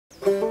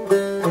I've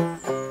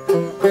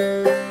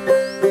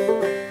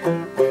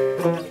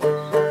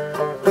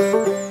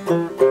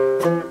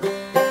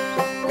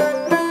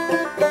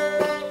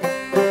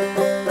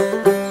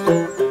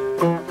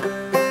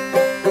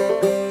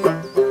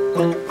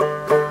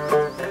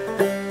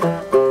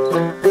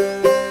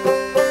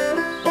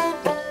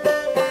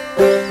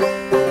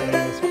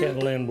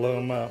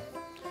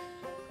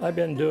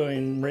been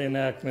doing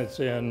reenactments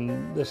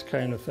and this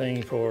kind of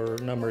thing for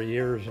a number of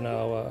years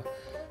now.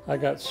 I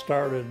got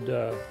started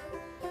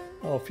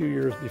a few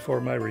years before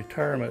my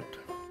retirement.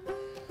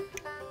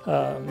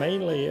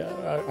 Mainly,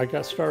 I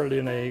got started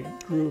in a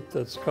group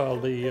that's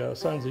called the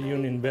Sons of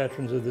Union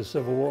Veterans of the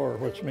Civil War,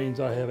 which means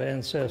I have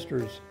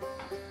ancestors,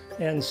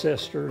 and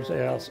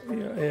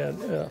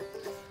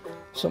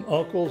some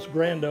uncles,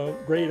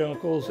 great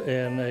uncles,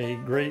 and a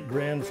great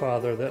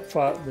grandfather that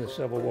fought in the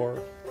Civil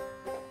War.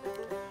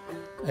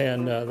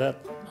 And that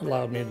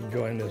allowed me to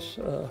join this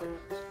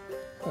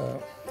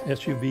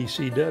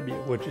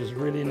SUVCW, which is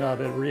really not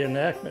a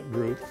reenactment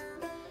group.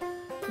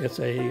 It's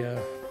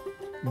a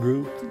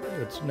group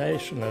that's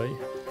nationally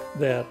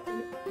that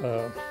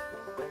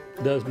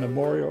does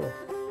memorial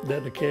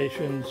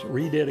dedications,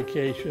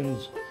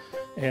 rededications,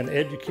 and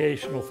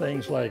educational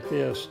things like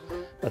this,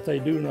 but they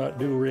do not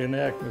do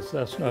reenactments.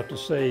 That's not to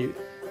say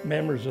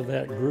members of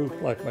that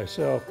group like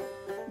myself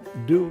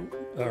do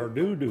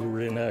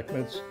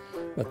reenactments,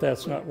 but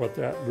that's not what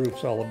that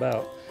group's all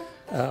about.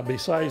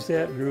 Besides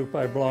that group,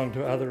 I belong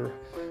to other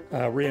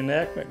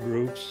reenactment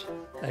groups,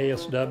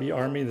 ASW,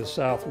 Army of the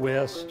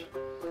Southwest,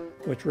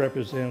 which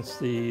represents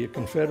the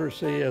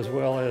Confederacy as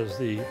well as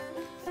the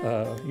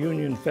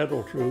Union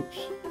federal troops,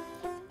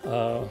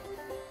 the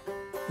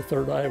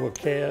 3rd Iowa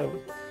Cav.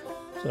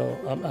 So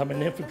I'm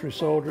an infantry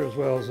soldier as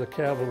well as a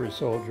cavalry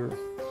soldier,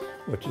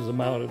 which is a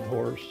mounted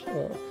horse.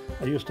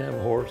 I used to have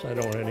a horse, I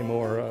don't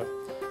anymore.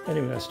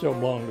 Anyway, I still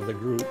belong to the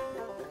group.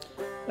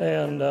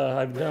 And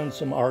I've done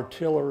some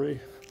artillery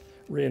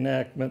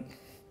reenactment.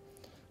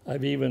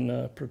 I've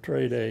even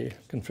portrayed a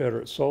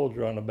Confederate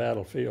soldier on a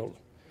battlefield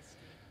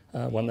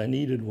when they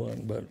needed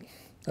one, but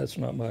that's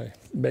not my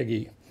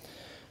biggie.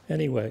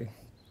 Anyway,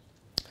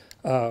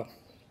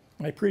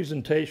 my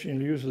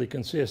presentation usually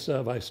consists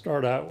of, I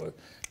start out with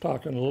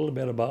talking a little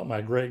bit about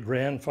my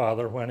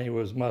great-grandfather when he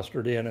was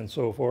mustered in and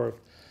so forth.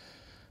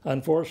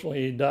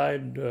 Unfortunately, he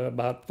died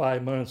about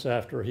 5 months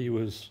after he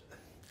was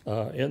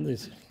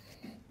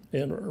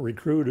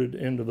recruited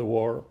into the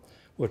war,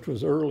 which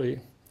was early,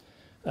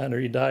 and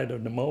he died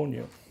of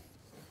pneumonia.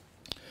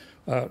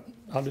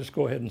 I'll just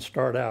go ahead and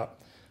start out.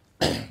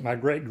 My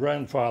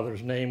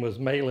great-grandfather's name was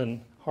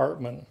Malin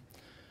Hartman.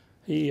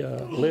 He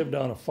lived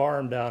on a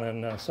farm down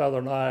in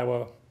southern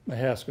Iowa,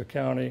 Mahaska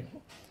County,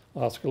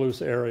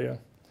 Oskaloosa area.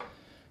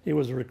 He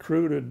was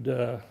recruited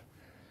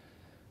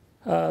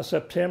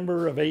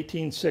September of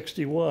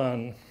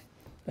 1861,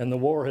 and the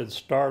war had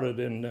started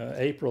in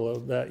April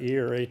of that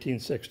year,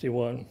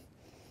 1861.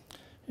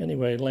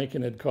 Anyway,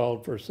 Lincoln had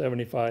called for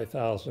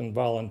 75,000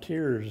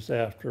 volunteers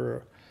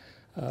after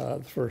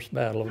the first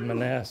Battle of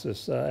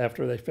Manassas,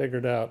 after they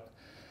figured out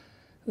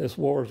this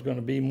war is going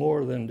to be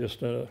more than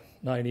just a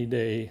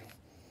 90-day.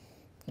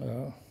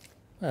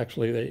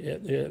 Actually,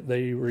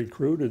 they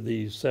recruited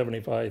these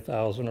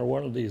 75,000 or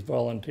one of these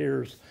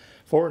volunteers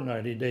for a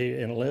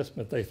 90-day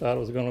enlistment. They thought it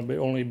was going to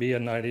only be a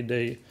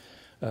 90-day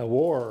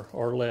war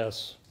or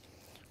less,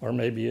 or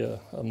maybe a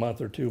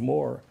month or two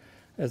more.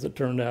 As it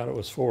turned out, it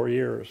was 4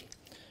 years.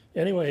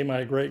 Anyway,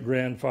 my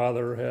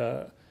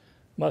great-grandfather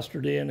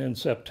mustered in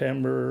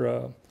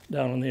September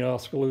down in the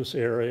Oskaloosa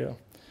area.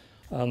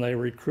 They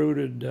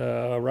recruited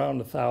around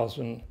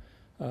 1,000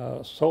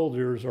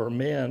 soldiers or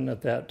men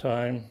at that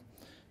time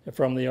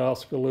from the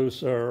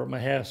Oskaloosa or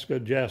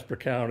Mahaska, Jasper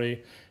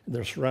County,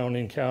 the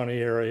surrounding county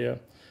area.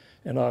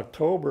 In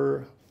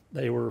October,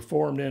 they were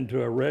formed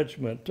into a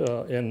regiment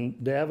in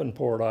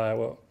Davenport,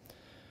 Iowa.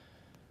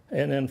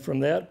 And then from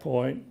that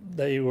point,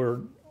 they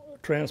were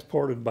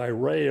transported by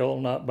rail,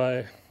 not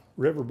by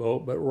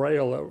riverboat, but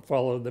rail that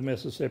followed the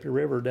Mississippi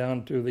River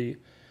down to the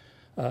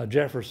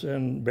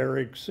Jefferson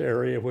Barracks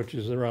area, which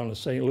is around the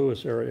St.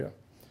 Louis area.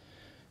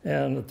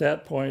 And at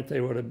that point, he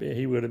would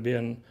have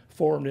been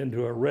formed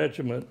into a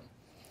regiment.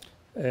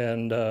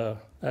 And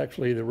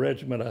actually, the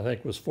regiment, I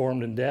think, was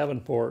formed in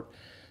Davenport.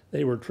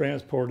 They were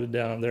transported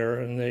down there,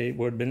 and they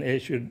would have been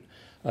issued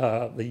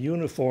the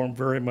uniform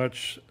very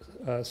much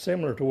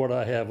similar to what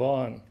I have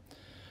on,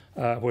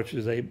 which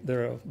is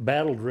their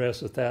battle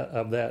dress of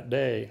that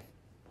day.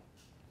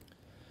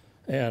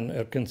 And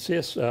it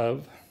consists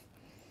of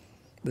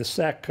the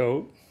sack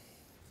coat,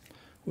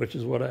 which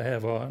is what I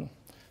have on.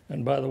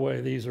 And by the way,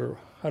 these are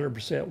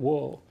 100%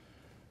 wool.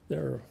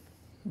 They're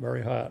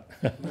very hot.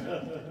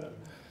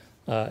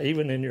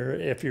 Even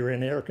if you're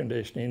in air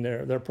conditioning,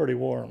 they're pretty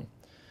warm.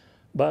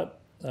 But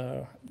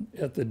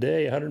at the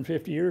day,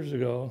 150 years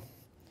ago,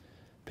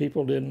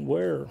 people didn't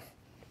wear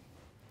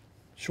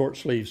short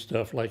sleeve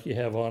stuff like you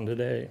have on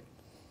today.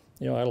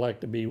 You know, I like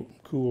to be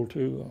cool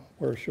too,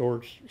 wear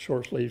short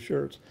sleeve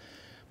shirts.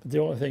 But the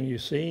only thing you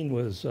seen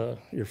was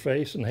your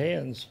face and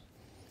hands.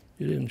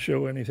 You didn't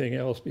show anything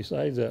else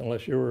besides that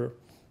unless you were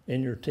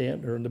in your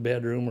tent or in the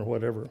bedroom or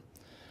whatever.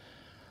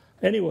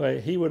 Anyway,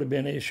 he would have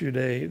been issued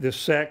this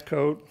sack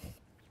coat,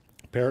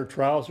 pair of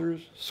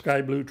trousers,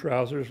 sky blue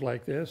trousers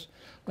like this.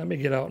 Let me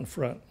get out in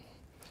front.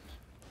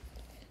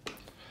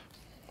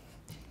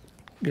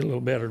 Get a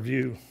little better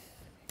view.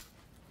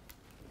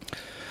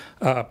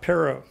 A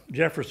pair of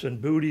Jefferson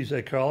booties,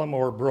 they call them,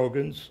 or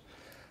brogans.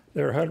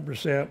 They're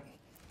 100%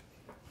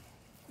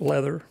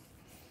 leather.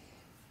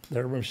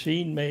 They're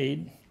machine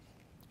made.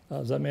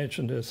 As I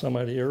mentioned to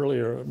somebody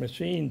earlier,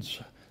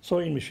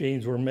 sewing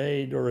machines were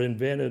made or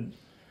invented,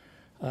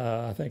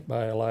 I think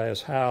by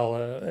Elias Howe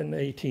in the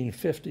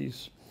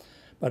 1850s.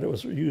 But it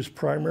was used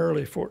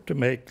primarily to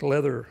make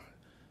leather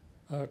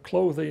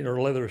clothing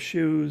or leather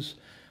shoes,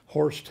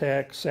 horse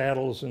tack,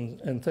 saddles,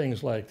 and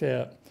things like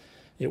that.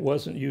 It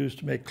wasn't used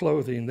to make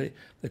clothing.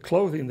 The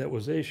clothing that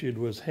was issued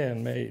was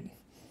handmade.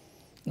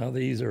 Now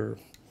these are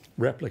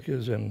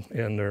replicas and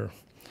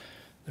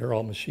they're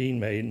all machine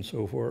made and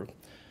so forth.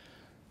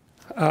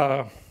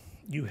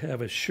 You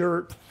have a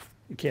shirt.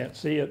 You can't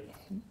see it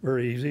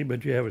very easy,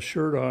 but you have a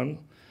shirt on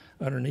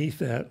underneath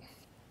that.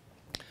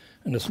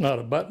 And it's not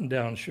a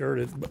button-down shirt.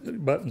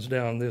 It buttons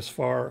down this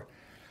far,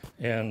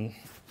 and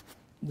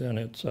then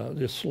it's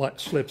just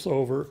slips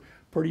over,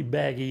 pretty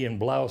baggy and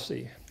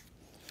blousy.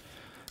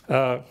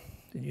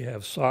 You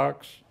have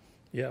socks.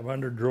 You have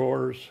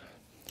underdrawers.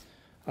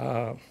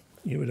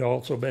 You would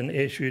also been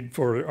issued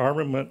for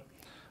armament,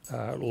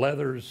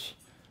 leathers,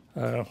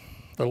 the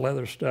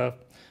leather stuff.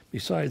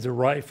 Besides a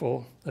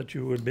rifle that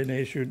you would have been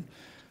issued,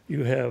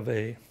 you have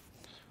a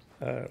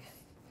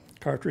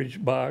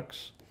cartridge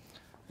box.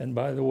 And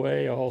by the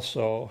way,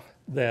 also,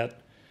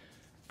 that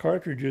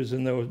cartridges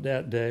in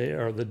that day,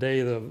 or the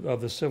day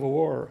of the Civil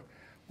War,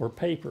 were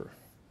paper.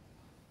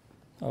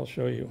 I'll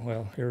show you.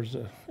 Well, here's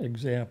an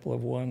example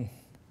of one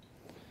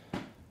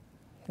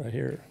right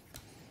here.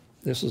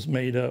 This is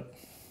made up.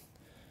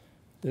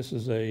 This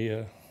is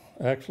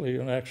actually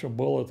an actual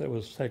bullet that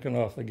was taken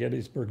off the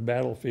Gettysburg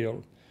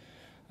battlefield,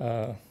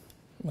 I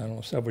don't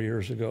know, several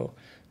years ago.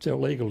 It's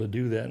illegal to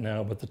do that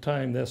now, but the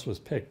time this was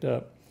picked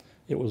up,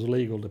 it was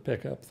legal to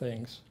pick up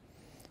things.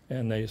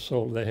 And they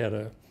had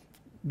a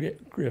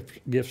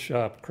gift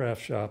shop,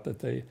 craft shop that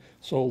they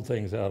sold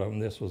things out of,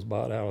 and this was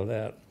bought out of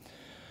that.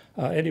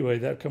 Anyway,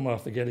 that come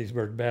off the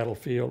Gettysburg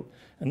battlefield,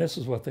 and this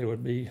is what they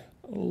would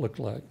look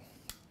like.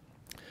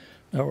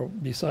 Now,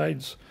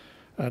 besides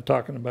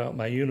talking about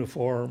my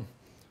uniform,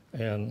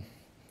 and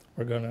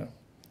we're going to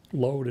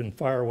load and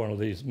fire one of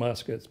these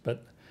muskets,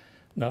 but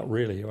not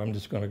really. I'm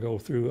just going to go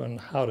through on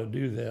how to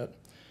do that.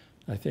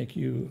 I think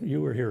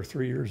you were here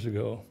 3 years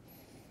ago.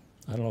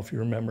 I don't know if you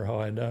remember how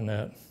I done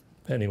that.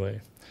 Anyway,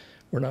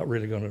 we're not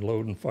really going to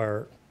load and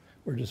fire.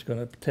 We're just going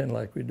to pretend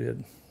like we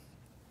did.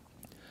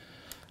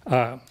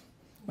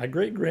 My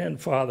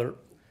great-grandfather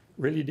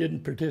really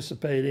didn't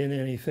participate in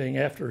anything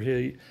after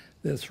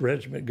this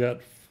regiment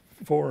got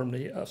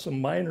formed. Some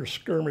minor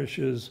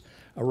skirmishes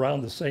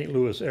around the St.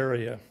 Louis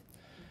area.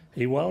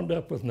 He wound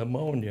up with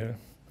pneumonia,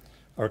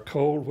 or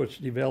cold, which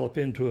developed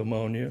into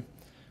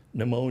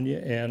pneumonia,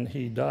 and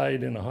he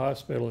died in a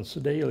hospital in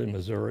Sedalia,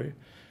 Missouri,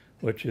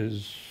 which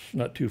is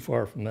not too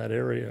far from that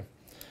area,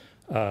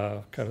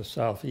 kind of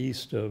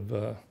southeast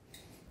of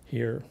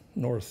here,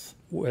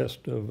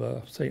 northwest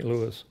of St.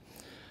 Louis.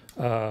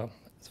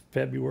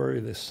 February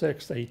the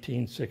 6th,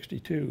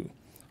 1862,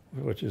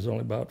 which is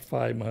only about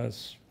 5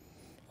 months,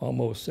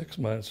 almost 6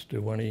 months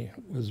to when he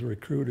was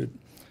recruited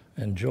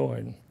and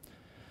joined.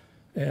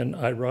 And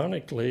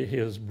ironically,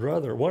 his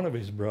brother, one of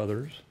his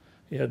brothers,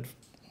 he had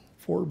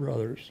 4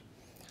 brothers,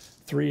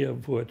 3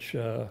 of which,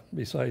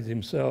 besides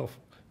himself,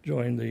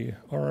 joined the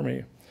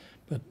Army,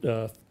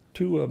 but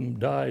 2 of them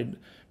died.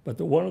 But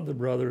one of the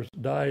brothers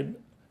died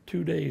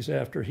 2 days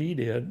after he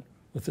did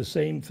with the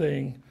same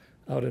thing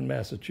out in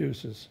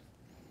Massachusetts.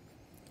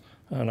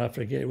 And I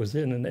forget, it was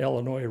in an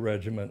Illinois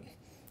regiment.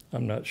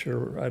 I'm not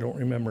sure, I don't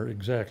remember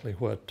exactly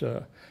what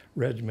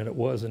regiment it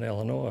was in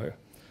Illinois.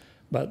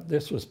 But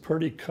this was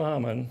pretty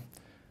common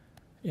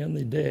in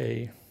the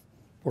day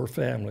for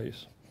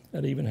families.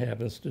 That even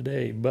happens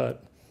today.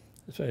 But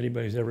if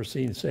anybody's ever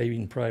seen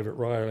Saving Private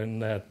Ryan,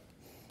 that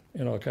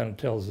kind of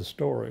tells the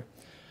story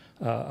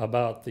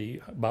about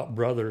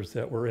brothers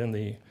that were in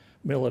the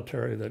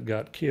military that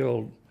got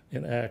killed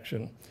in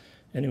action.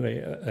 Anyway,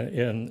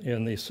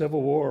 in the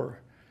Civil War,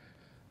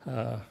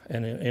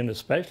 and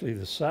especially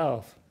the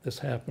South, this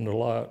happened a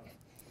lot.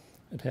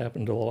 It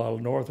happened to a lot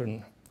of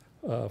northern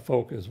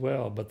folk as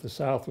well, but the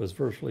South was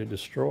virtually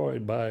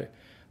destroyed by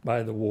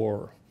the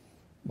war,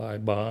 by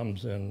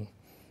bombs and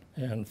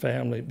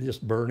family,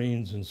 just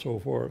burnings and so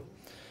forth.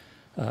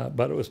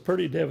 But it was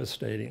pretty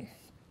devastating.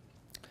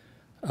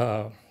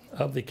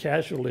 Of the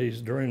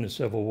casualties during the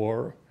Civil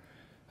War,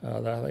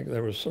 I think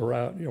there was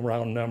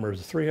around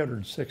numbers,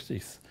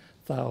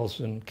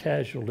 360,000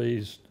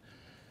 casualties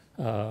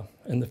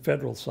in the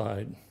federal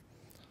side,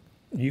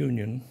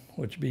 Union,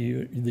 which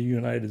be the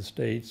United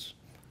States,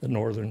 the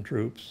northern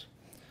troops.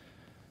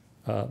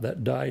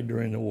 that died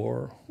during the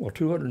war. Well,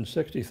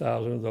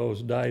 260,000 of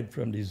those died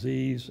from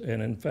disease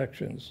and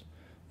infections,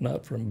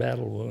 not from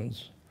battle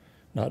wounds,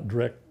 not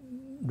direct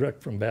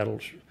from battle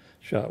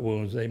shot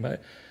wounds.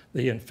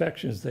 The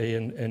infections they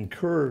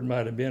incurred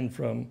might have been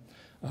from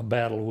a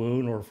battle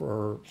wound or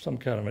for some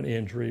kind of an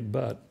injury,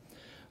 but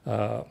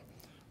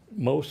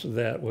most of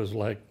that was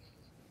like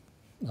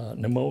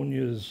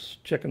pneumonias,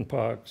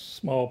 chickenpox,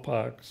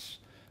 smallpox,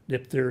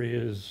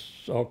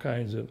 diphtherias, all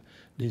kinds of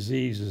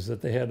diseases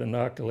that they had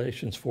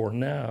inoculations for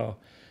now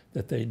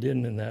that they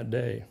didn't in that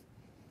day.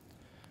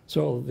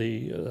 So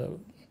the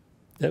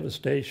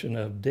devastation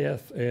of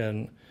death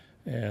and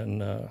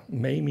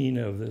maiming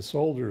of the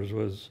soldiers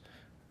was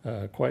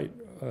quite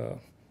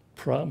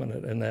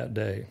prominent in that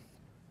day.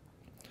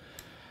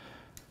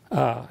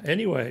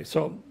 Anyway,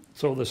 so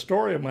the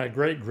story of my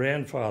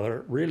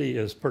great-grandfather really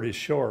is pretty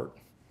short.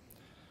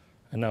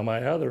 And now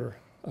my other,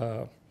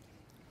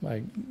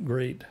 my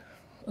great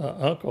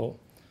uncle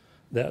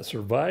that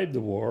survived the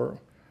war,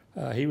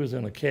 he was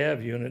in a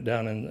cav unit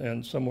down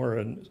in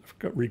somewhere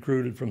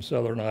recruited from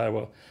southern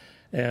Iowa.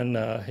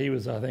 And he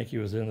was, I think he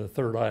was in the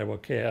 3rd Iowa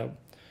cav,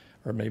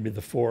 or maybe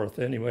the 4th.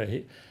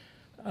 Anyway,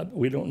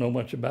 we don't know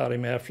much about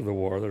him after the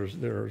war.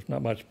 There's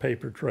not much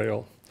paper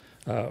trail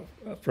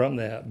from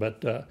that.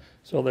 But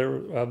so there,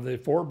 of the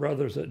 4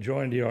 brothers that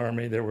joined the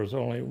Army, there was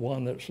only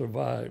one that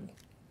survived.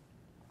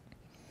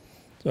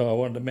 So I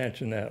wanted to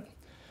mention that.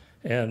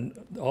 And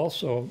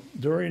also,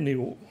 during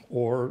the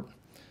war,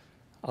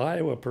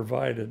 Iowa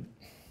provided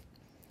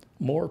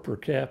more per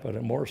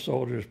capita, more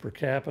soldiers per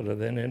capita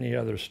than any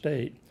other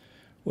state,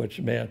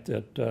 which meant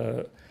that,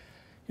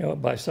 you know,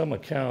 by some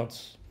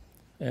accounts,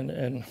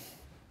 and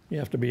you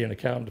have to be an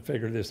accountant to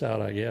figure this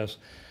out, I guess,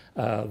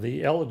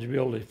 the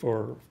eligibility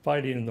for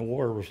fighting in the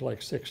war was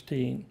like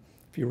 16.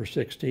 If you were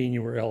 16,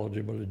 you were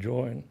eligible to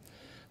join.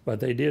 But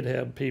they did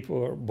have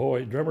people,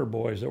 drummer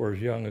boys that were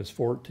as young as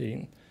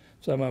 14.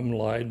 Some of them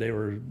lied. They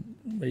were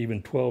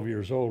even 12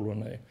 years old when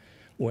they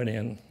went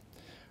in.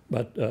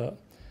 But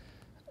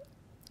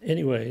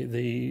anyway,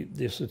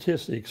 the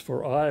statistics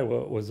for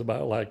Iowa was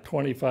about like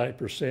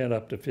 25%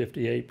 up to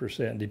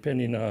 58%,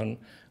 depending on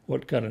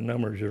what kind of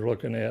numbers you're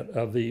looking at,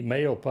 of the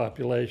male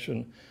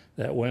population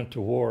that went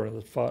to war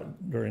that fought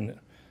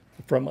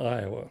from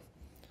Iowa.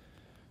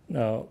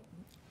 Now,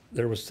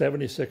 there was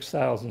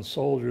 76,000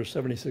 soldiers,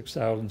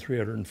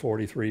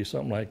 76,343,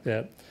 something like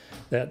that,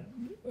 that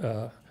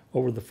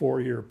over the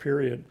 4-year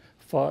period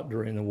fought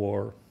during the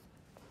war.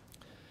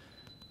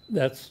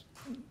 That's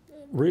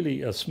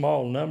really a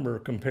small number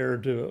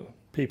compared to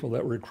people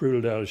that were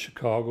recruited out of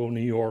Chicago,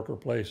 New York, or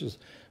places.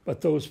 But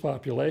those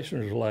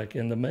populations are like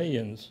in the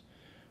millions.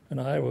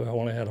 And Iowa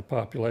only had a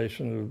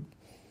population of,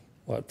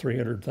 what,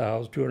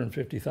 300,000,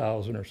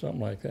 250,000 or something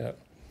like that.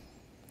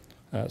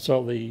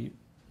 So the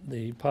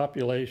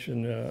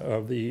population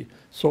of the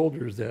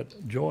soldiers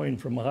that joined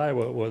from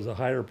Iowa was a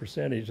higher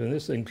percentage, and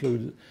this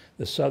included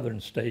the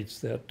southern states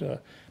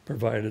that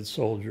provided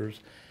soldiers.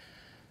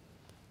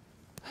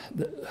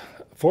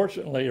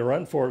 Fortunately or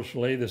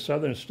unfortunately, the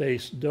southern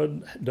states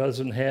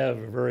doesn't have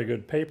a very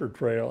good paper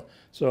trail,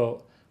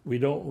 so we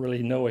don't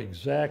really know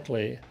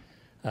exactly,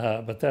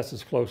 but that's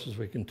as close as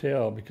we can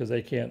tell, because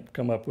they can't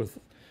come up with,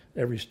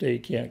 every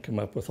state can't come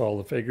up with all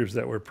the figures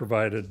that were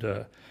provided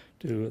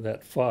to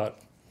that fought.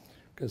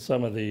 Because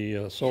some of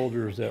the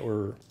soldiers that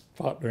were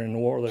fought during the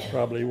war, they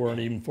probably weren't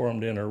even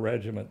formed in a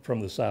regiment from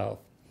the South.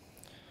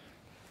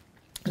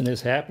 And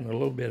this happened a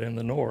little bit in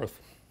the North.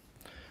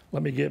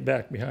 Let me get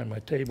back behind my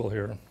table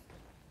here.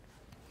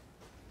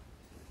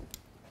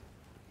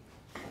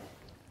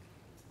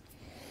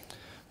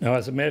 Now,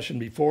 as I mentioned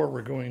before,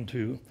 we're going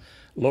to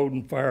load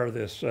and fire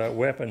this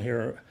weapon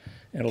here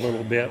in a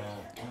little bit,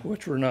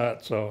 which we're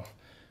not, so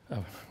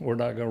we're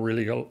not going to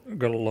really go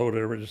to load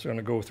it. We're just going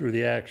to go through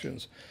the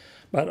actions.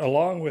 But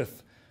along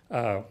with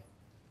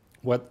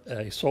what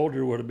a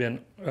soldier would have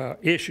been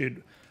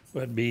issued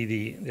would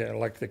be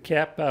like the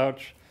cap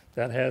pouch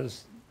that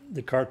has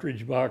the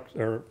cartridge box,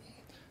 or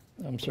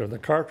I'm sorry, the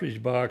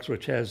cartridge box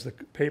which has the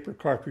paper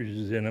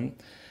cartridges in them.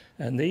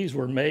 And these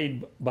were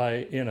made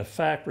in a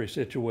factory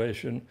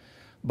situation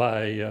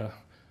by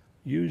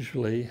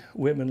usually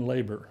women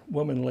labor,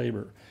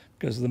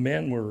 because the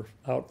men were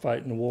out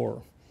fighting the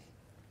war.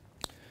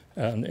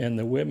 And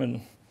the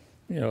women,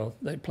 you know,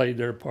 they played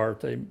their part.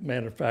 They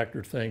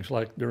manufactured things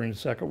like during the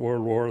Second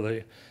World War,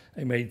 they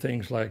made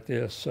things like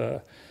this,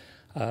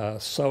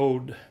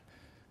 sewed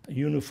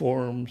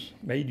uniforms,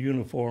 made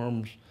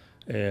uniforms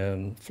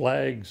and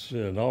flags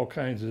and all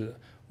kinds of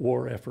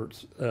war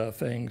efforts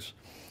things.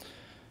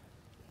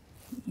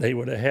 They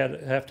would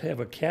have to have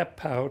a cap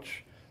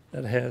pouch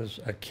that has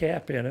a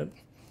cap in it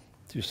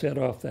to set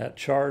off that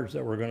charge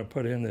that we're going to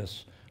put in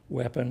this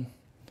weapon.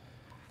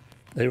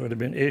 They would have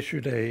been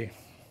issued a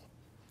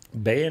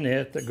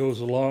bayonet that goes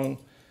along,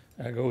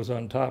 goes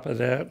on top of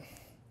that.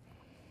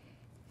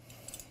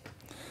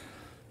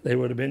 They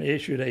would have been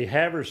issued a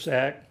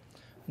haversack,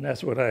 and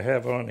that's what I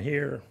have on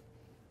here.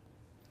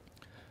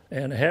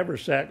 And a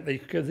haversack,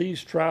 because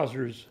these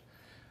trousers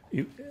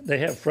They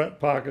have front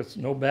pockets,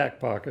 no back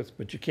pockets,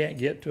 but you can't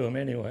get to them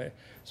anyway.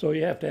 So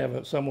you have to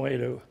have some way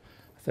to,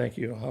 thank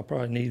you, I'll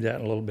probably need that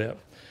in a little bit.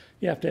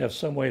 You have to have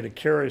some way to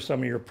carry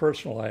some of your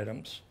personal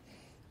items.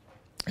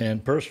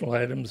 And personal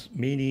items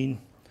meaning,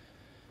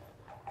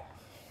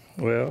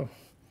 well,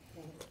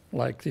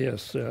 like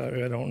this.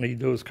 I don't need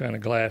those kind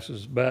of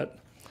glasses, but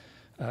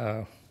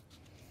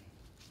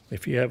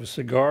if you have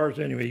cigars,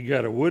 anyway, you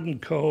got a wooden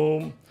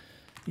comb.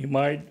 You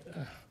might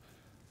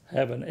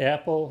have an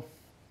apple.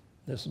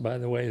 This, by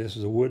the way, this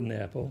is a wooden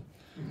apple.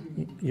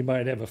 You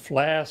might have a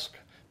flask.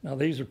 Now,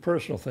 these are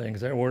personal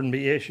things that wouldn't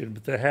be issued,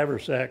 but the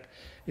haversack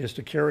is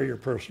to carry your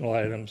personal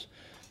items.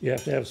 You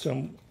have to have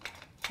some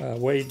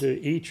way to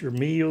eat your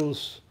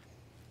meals.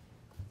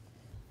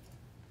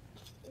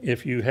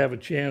 If you have a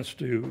chance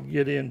to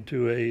get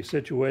into a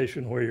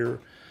situation where you're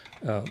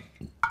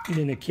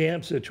in a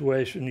camp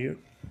situation,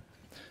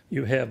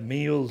 you have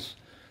meals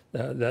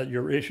that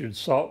you're issued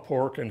salt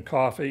pork and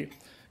coffee.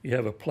 You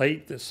have a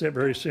plate that's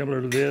very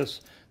similar to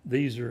this.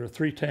 These are a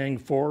 3-tang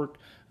fork,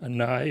 a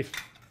knife,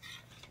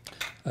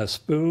 a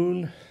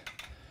spoon,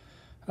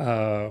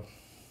 some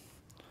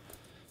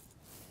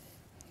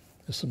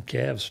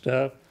calf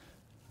stuff,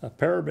 a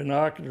pair of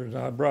binoculars.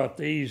 I brought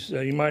these.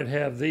 You might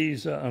have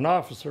these. An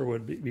officer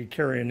would be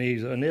carrying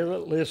these. An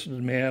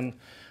enlisted man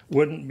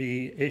wouldn't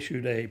be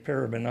issued a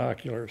pair of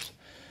binoculars.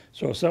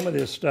 So some of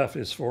this stuff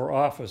is for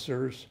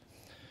officers.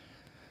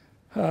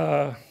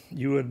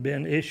 You would have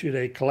been issued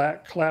a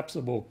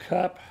collapsible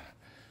cup,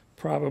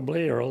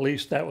 probably, or at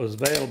least that was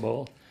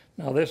available.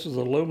 Now this is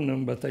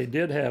aluminum, but they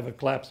did have a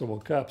collapsible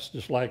cups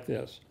just like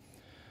this.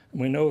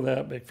 And we know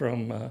that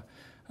from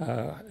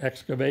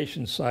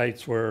excavation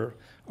sites where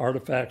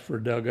artifacts were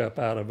dug up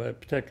out of a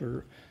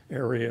particular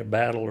area,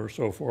 battle or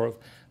so forth.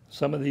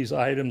 Some of these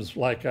items,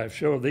 like I've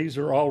showed, these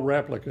are all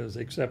replicas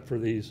except for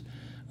these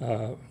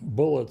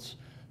bullets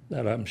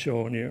that I'm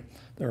showing you.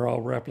 They're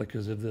all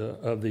replicas of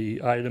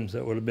the items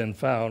that would have been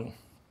found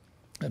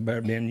and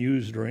been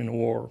used during the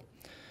war.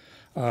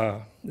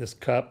 This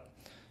cup,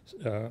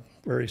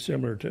 very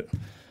similar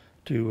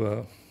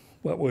to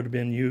what would have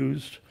been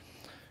used.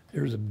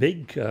 There's a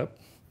big cup.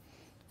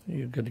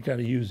 You've got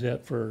to use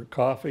that for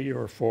coffee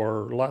or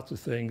for lots of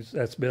things.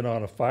 That's been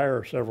on a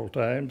fire several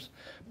times.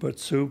 Put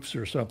soups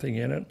or something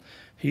in it.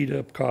 Heat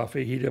up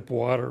coffee, heat up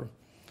water,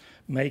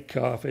 make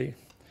coffee.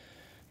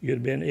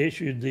 You'd been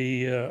issued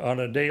on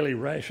a daily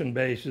ration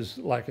basis,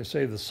 like I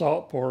say, the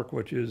salt pork,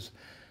 which is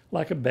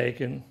like a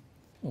bacon,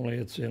 only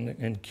it's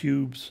in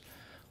cubes,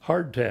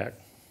 hardtack.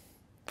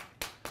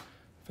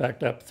 In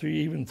fact,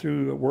 even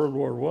through World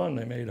War I,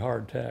 they made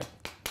hardtack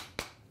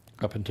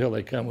up until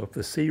they come with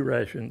the C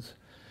rations.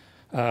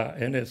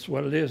 And it's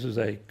what it is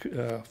a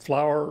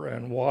flour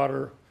and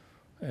water,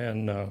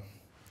 and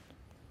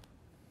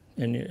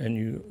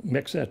you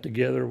mix that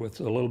together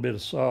with a little bit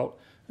of salt,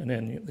 and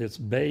then it's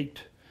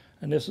baked.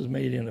 And this is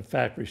made in a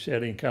factory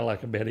setting, kind of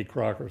like a Betty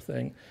Crocker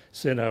thing,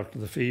 sent out to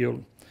the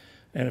field.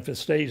 And if it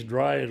stays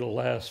dry, it'll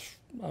last,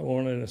 I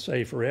won't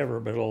say forever,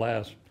 but it'll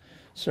last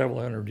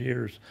several hundred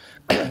years.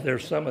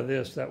 There's some of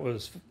this that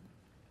was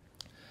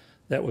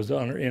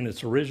in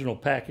its original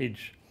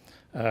package.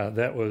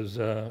 That was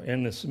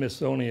in the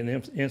Smithsonian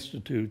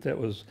Institute, that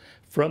was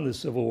from the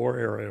Civil War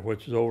era,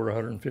 which is over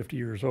 150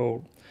 years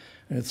old,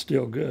 and it's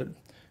still good.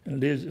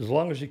 And it is, as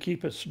long as you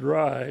keep it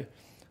dry,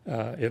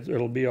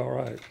 it'll be all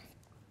right.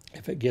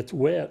 If it gets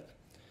wet,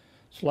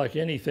 it's like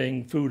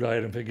anything, food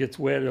item. If it gets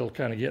wet, it'll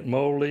kind of get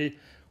moldy,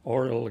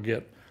 or it'll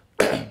get,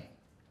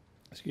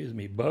 excuse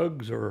me,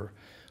 bugs or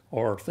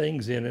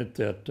things in it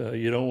that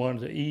you don't want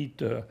to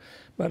eat.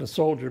 But a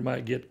soldier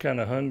might get kind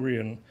of hungry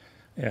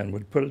and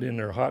would put it in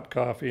their hot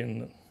coffee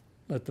and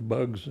let the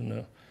bugs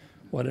and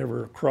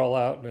whatever crawl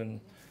out and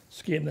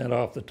skim that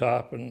off the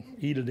top and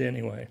eat it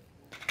anyway.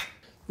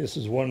 This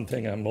is one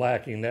thing I'm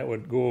lacking. That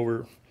would go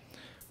over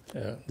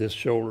this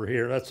shoulder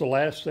here. That's the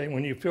last thing.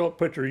 When you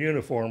put your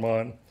uniform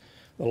on,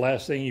 the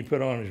last thing you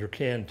put on is your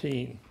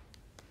canteen.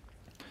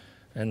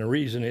 And the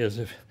reason is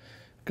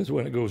because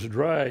when it goes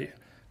dry,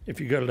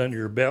 if you got it under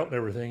your belt and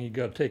everything, you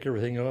got to take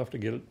everything off to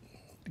get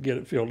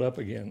it filled up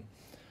again.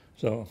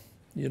 So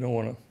you don't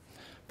want to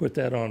put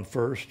that on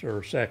first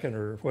or second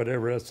or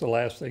whatever. That's the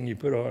last thing you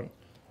put on.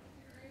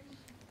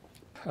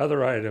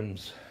 Other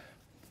items.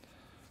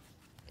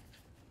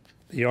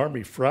 The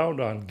Army frowned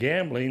on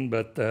gambling,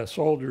 but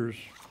soldiers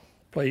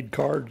played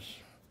cards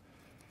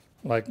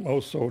like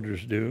most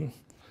soldiers do.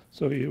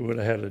 So you would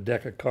have had a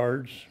deck of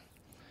cards,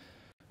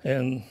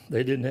 and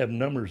they didn't have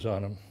numbers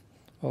on them.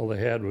 All they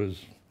had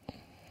was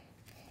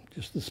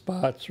just the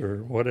spots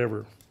or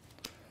whatever.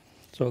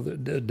 So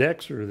the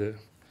decks are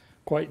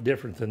quite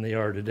different than they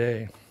are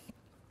today.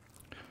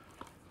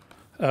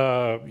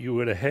 You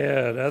would have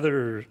had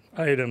other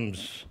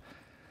items.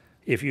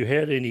 If you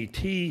had any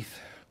teeth,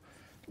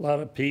 a lot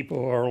of people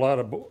or a lot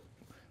of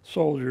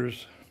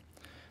soldiers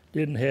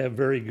didn't have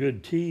very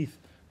good teeth,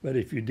 but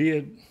if you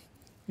did,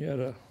 you had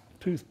a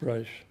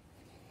toothbrush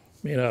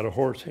made out of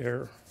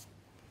horsehair.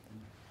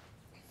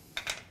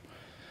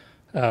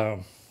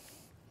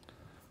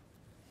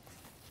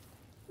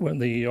 when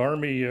the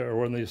Army or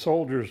when the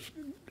soldiers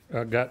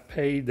got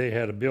paid, they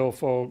had a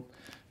billfold.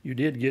 You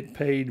did get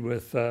paid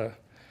with,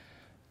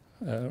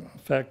 in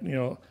fact, you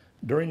know,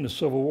 during the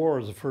Civil War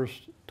was the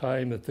first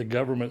time that the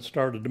government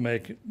started to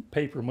make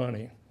paper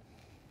money.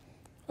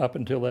 Up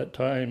until that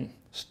time,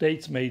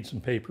 states made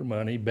some paper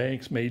money,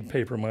 banks made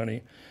paper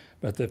money,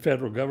 but the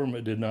federal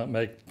government did not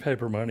make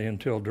paper money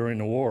until during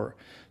the war.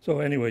 So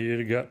anyway,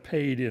 you got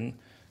paid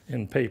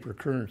in paper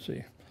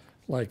currency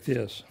like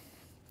this.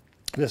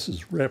 This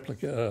is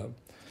replica of.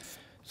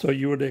 So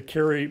you would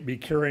be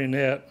carrying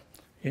that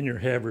in your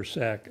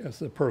haversack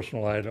as a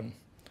personal item.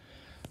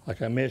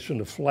 Like I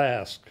mentioned, a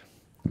flask.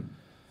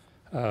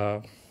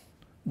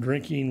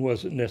 Drinking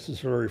wasn't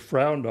necessarily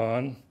frowned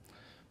on,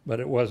 but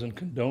it wasn't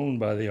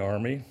condoned by the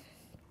Army.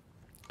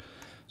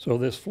 So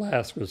this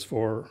flask was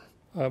for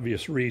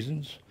obvious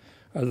reasons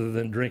other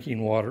than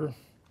drinking water.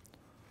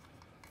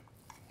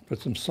 Put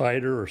some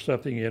cider or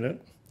something in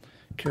it.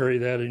 Carry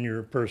that in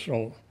your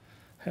personal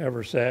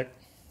haversack.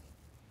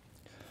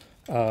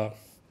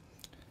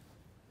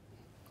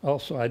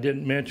 Also, I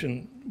didn't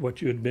mention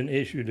what you had been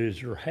issued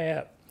as your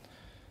hat.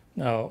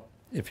 Now,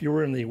 if you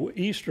were in the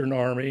Eastern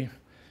Army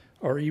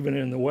or even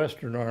in the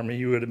Western Army,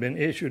 you would have been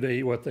issued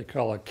what they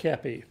call a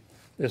kepi.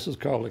 This is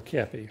called a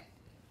kepi.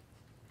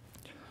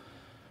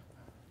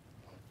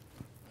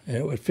 And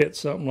it would fit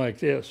something like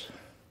this.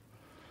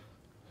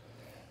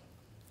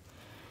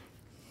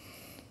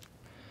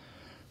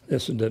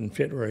 This one doesn't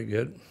fit very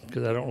good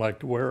because I don't like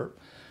to wear it.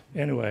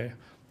 Anyway,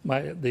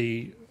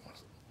 the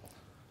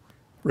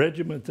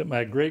regiment that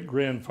my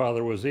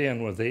great-grandfather was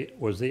in was the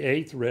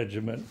 8th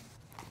Regiment,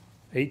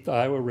 8th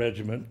Iowa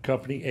Regiment,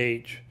 Company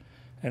H,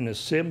 and the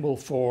symbol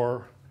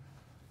for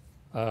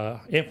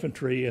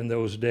infantry in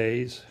those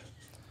days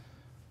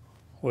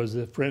was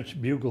the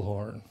French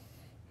buglehorn.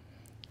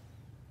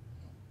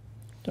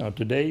 Now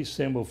today's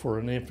symbol for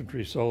an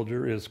infantry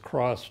soldier is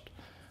crossed,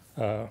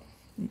 well,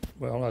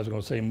 I was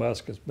going to say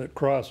muskets, but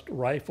crossed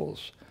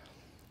rifles.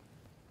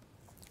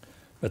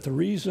 But the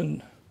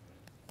reason,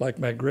 like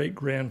my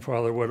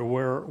great-grandfather would have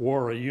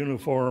wore a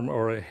uniform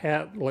or a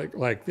hat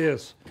like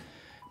this,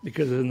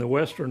 because in the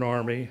Western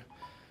Army,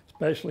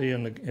 especially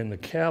in the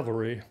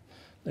cavalry,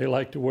 they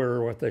like to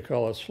wear what they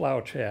call a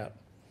slouch hat.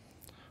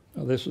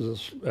 Now this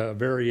is a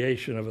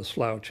variation of a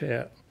slouch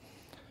hat,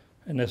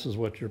 and this is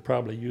what you're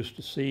probably used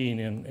to seeing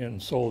in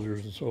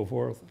soldiers and so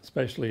forth,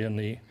 especially in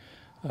the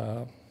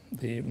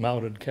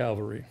mounted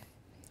cavalry.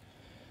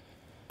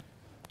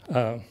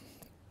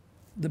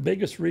 The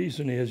biggest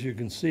reason is you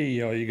can see,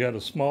 you know, you got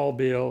a small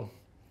bill.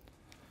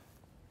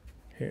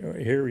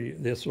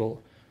 This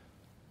will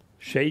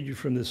shade you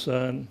from the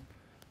sun,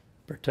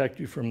 protect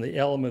you from the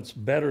elements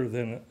better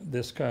than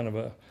this kind of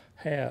a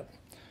hat.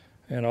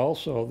 And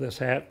also this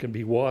hat can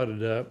be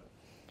wadded up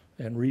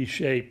and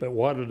reshaped, but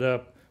wadded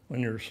up when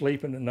you're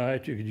sleeping at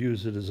night, you could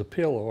use it as a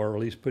pillow or at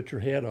least put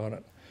your head on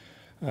it,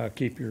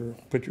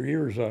 put your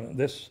ears on it.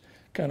 This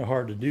kind of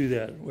hard to do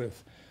that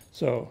with.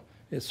 So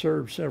it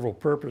serves several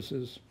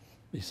purposes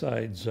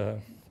besides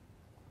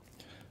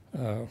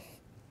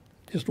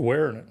just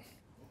wearing it.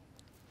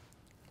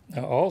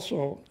 Now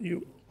also,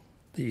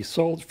 the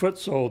foot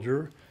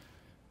soldier,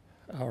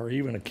 or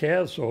even a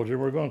calf soldier,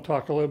 we're going to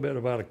talk a little bit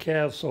about a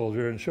calf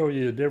soldier and show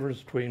you the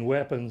difference between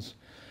weapons,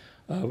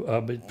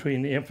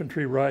 between the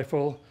infantry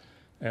rifle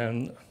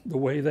and the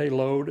way they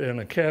load, and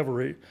a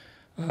cavalry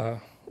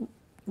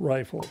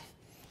rifle,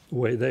 the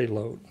way they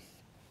load.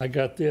 I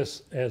got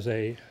this as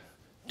a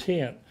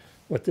tent.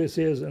 What this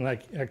is, and I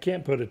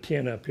can't put a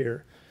tent up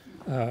here.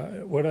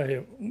 What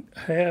I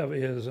have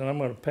is, and I'm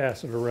going to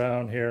pass it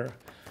around here,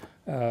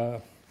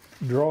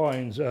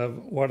 drawings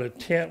of what a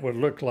tent would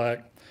look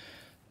like.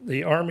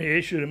 The Army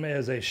issued them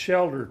as a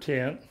shelter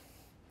tent,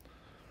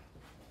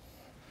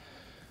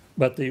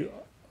 but the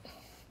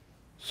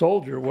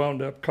soldier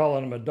wound up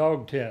calling them a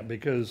dog tent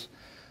because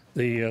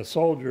the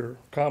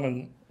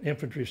common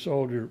infantry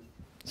soldier,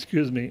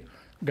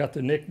 got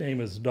the nickname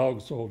as dog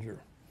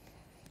soldier.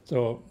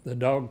 So the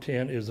dog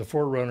tent is the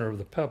forerunner of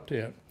the pup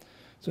tent.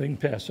 So you can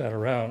pass that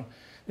around.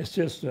 It's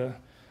just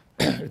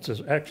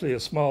actually a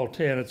small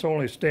tent. It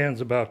only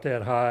stands about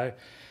that high.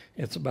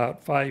 It's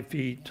about 5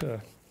 feet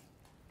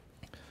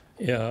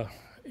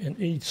in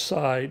each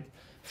side,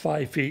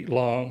 5 feet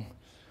long,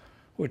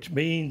 which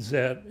means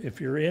that if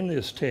you're in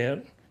this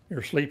tent,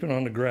 you're sleeping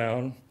on the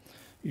ground,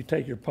 you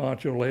take your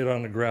poncho, lay it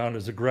on the ground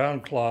as a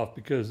ground cloth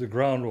because the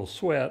ground will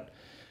sweat.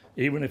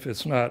 Even if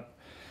it's not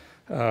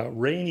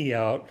rainy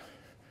out,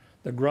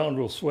 the ground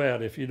will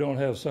sweat. If you don't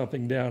have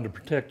something down to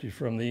protect you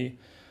from the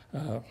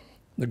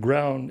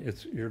ground,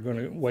 you're going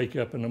to wake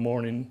up in the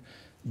morning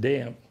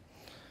damp,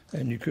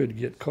 and you could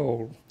get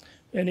cold.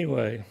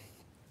 Anyway,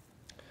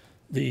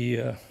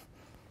 when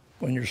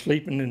you're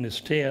sleeping in this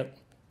tent,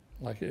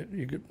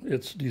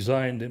 it's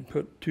designed to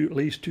put at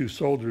least 2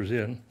 soldiers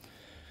in,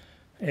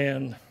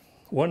 and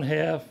one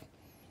half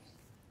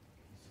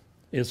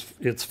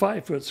it's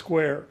 5 foot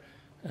square.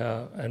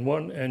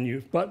 When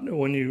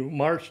you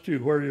march to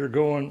where you're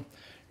going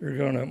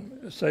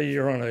to say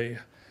you're on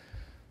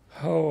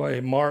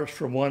a march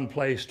from one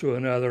place to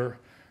another,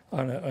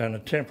 on a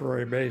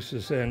temporary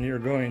basis and you're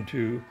going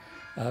to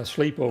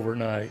sleep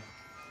overnight.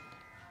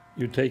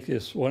 You take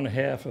this one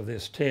half of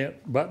this tent,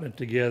 button it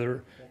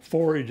together,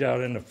 forage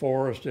out in the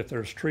forest if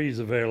there's trees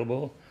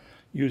available,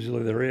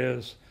 usually there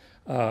is,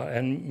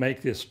 and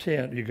make this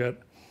tent. You got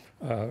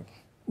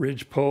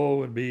ridge pole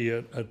would be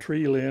a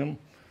tree limb,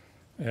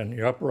 and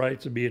your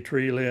uprights would be a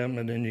tree limb,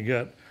 and then you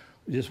got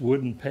just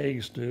wooden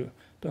pegs to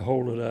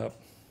hold it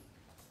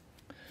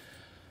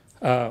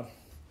up.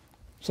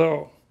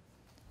 So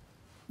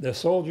the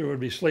soldier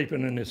would be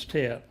sleeping in his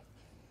tent.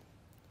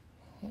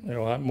 You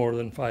know, I'm more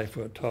than 5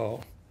 foot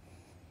tall.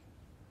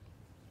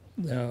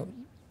 Now,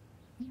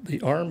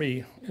 the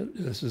Army,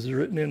 this is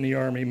written in the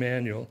Army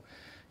manual,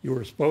 you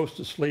were supposed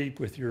to sleep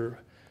with your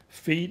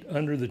feet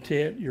under the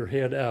tent, your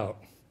head out.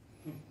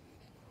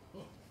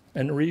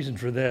 And the reason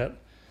for that,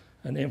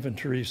 an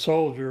infantry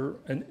soldier,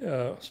 and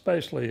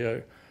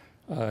especially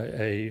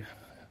a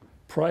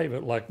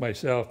private like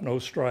myself, no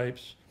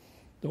stripes,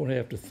 don't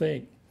have to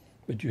think,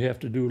 but you have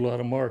to do a lot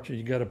of marching.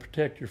 You got to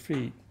protect your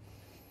feet.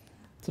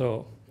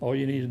 So all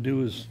you need to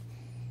do is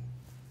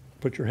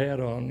put your hat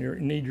on. You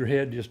need your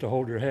head just to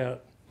hold your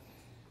hat.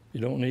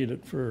 You don't need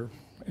it for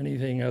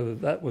anything other.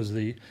 That was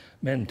the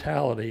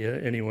mentality,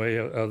 anyway,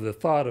 of the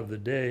thought of the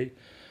day.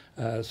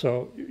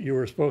 So you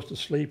were supposed to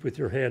sleep with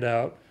your head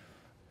out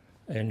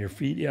and your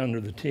feet under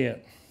the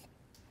tent.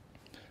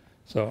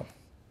 So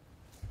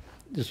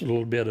just a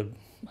little bit of,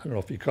 I don't know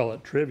if you call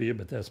it trivia,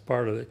 but that's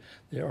part of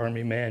the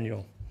Army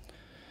manual.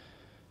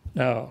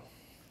 Now,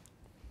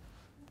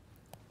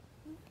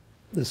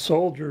 the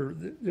soldier,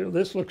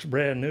 this looks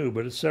brand new,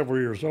 but it's several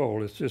years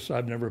old. It's just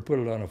I've never put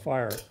it on a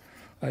fire.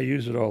 I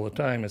use it all the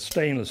time. It's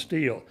stainless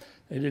steel.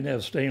 They didn't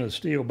have stainless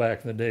steel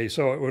back in the day,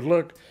 so it would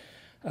look,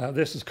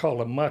 this is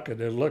called a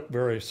mucket. It would look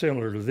very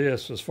similar to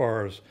this as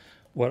far as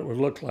what it would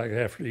look like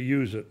after you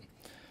use it.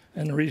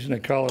 And the reason they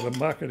call it a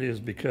mucket is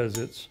because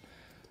it's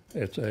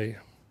a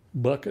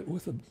bucket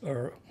with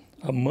or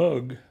a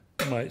mug,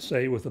 you might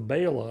say, with a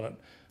bail on it.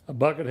 A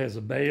bucket has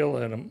a bail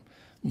and a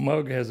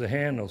mug has a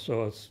handle,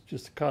 so it's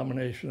just a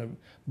combination of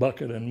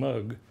bucket and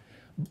mug.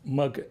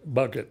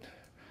 Bucket.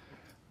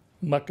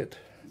 Mucket.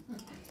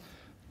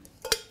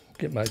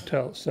 Get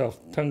myself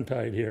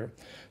tongue-tied here.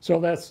 So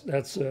that's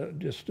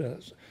just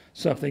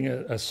something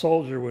a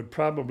soldier would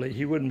probably,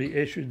 he wouldn't be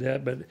issued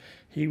that, but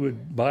he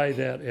would buy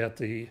that at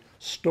the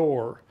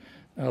store.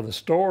 Now the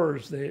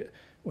stores,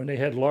 when they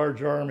had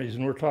large armies,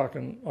 and we're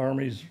talking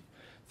armies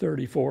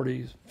 30,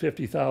 40,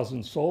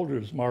 50,000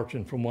 soldiers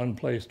marching from one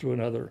place to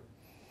another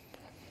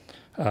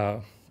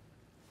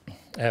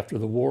after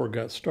the war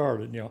got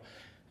started. You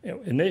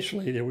know,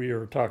 initially we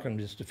were talking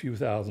just a few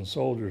thousand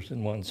soldiers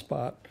in one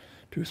spot,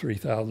 2,000 or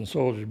 3,000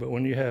 soldiers. But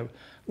when you have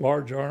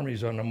large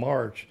armies on the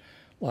march,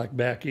 like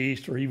back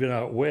east or even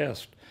out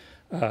west,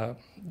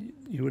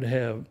 you would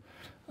have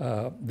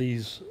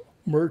these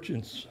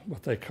merchants,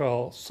 what they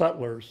call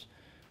sutlers,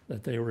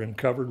 that they were in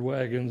covered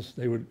wagons.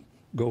 They would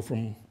go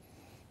from,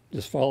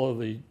 just follow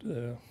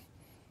the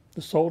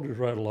soldiers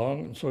right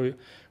along. And so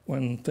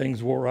when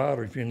things wore out,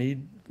 or if you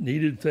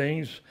needed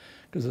things,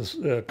 because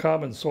a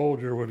common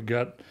soldier would have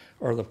got,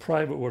 or the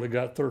private would have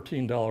got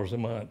 $13 a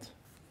month,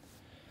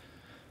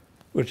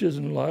 which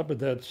isn't a lot, but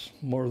that's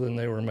more than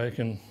they were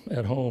making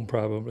at home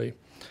probably.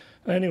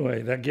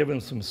 Anyway, that gave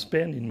them some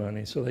spending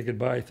money so they could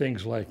buy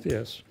things like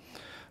this.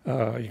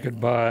 You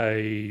could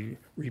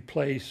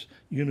replace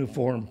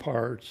uniform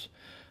parts,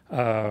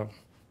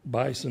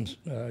 buy some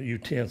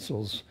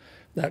utensils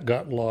that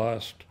got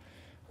lost.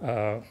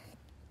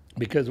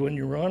 Because when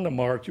you were on the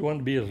march, you want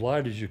to be as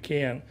light as you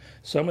can.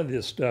 Some of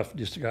this stuff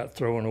just got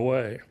thrown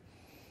away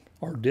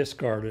or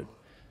discarded,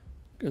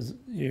 because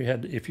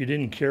if you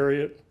didn't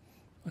carry it,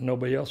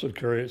 nobody else would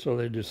carry it, so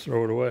they'd just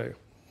throw it away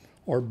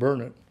or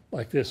burn it,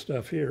 like this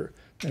stuff here.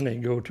 And they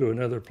go to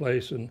another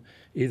place and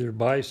either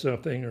buy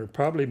something, or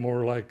probably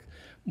more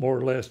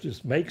or less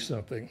just make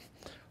something,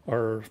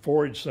 or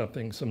forage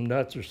something, some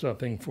nuts or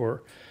something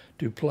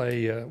to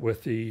play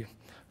with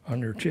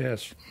on your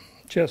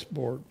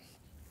chessboard.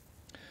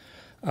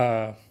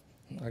 Like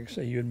I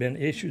say, you'd been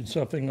issued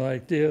something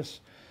like this.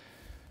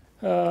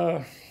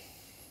 Where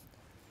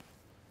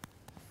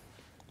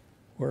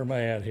am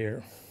I at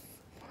here?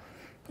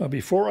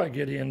 Before I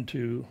get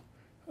into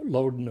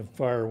loading and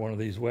fire one of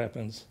these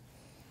weapons,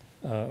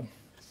 I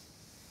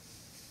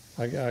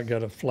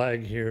got a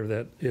flag here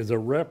that is a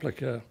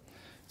replica.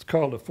 It's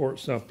called a Fort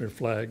Sumter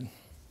flag.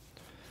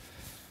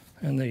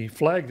 And the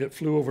flag that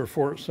flew over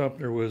Fort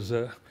Sumter was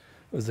a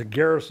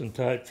garrison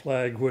type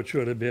flag, which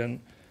would have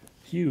been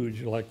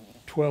huge, like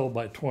 12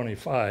 by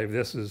 25.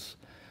 This is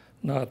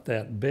not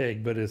that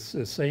big, but it's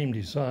the same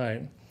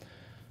design.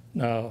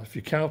 Now, if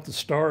you count the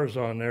stars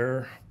on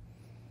there,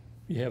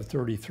 you have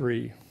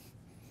 33.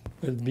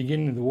 At the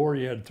beginning of the war,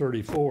 you had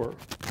 34.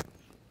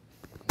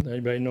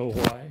 Anybody know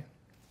why?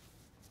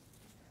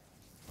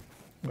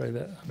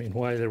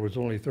 Why there was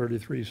only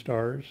 33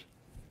 stars?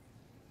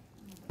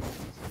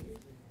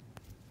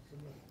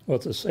 Well,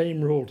 it's the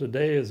same rule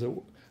today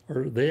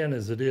or then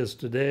as it is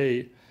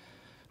today.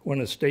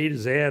 When a state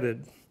is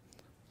added,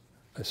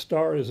 a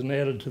star isn't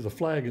added to the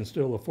flag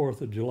until the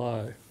 4th of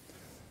July.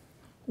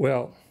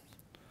 Well,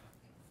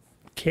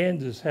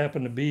 Kansas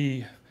happened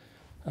to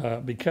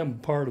become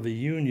part of the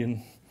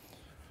Union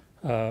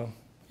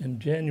in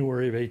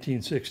January of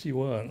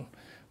 1861.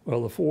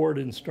 Well, the war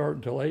didn't start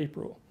until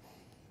April.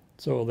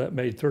 So that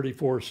made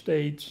 34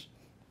 states,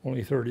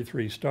 only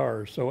 33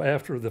 stars. So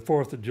after the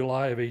 4th of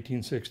July of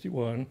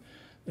 1861,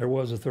 there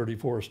was a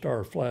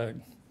 34-star flag.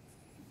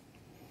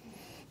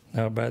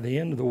 Now, by the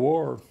end of the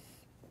war,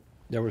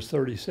 there was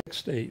 36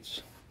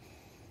 states.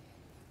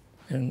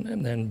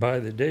 And then by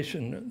the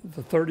addition,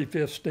 the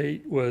 35th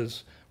state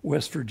was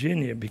West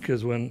Virginia,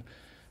 because when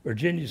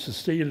Virginia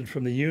seceded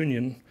from the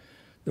Union,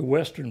 the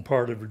western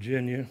part of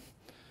Virginia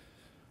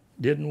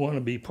didn't want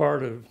to be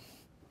part of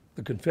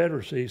the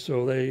Confederacy,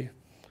 so they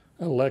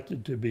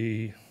elected to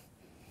be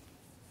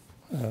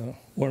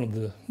one of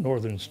the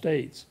northern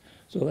states.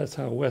 So that's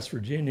how West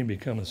Virginia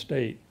became a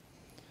state.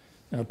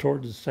 Now,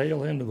 towards the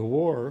tail end of the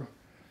war,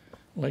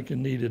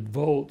 Lincoln needed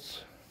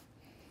votes,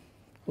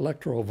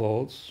 electoral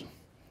votes,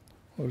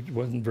 which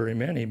wasn't very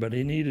many, but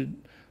he needed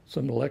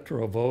some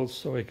electoral votes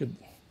so he could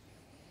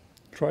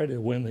try to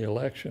win the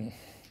election.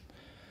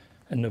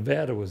 And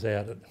Nevada was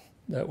added.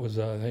 That was,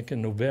 I think,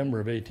 in November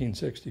of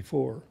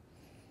 1864.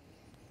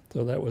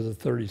 So that was a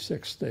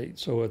 36th state.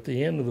 So at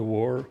the end of the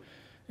war,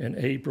 in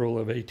April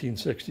of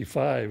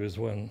 1865 is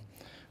when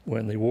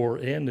the war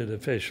ended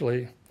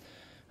officially,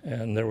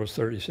 and there was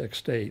 36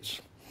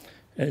 states.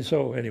 And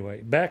so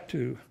anyway, back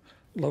to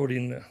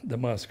loading the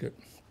musket.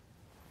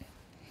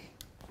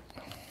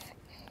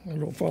 I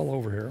don't fall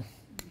over here.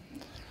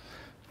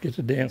 Get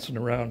to dancing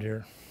around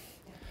here.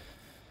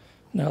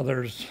 Now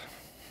there's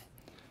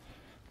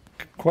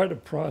quite a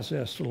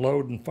process to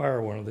load and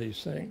fire one of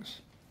these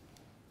things.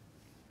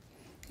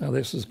 Now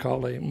this is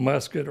called a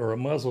musket or a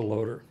muzzle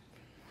loader.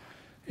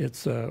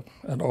 It's an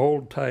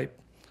old type.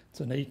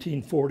 It's an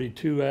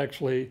 1842,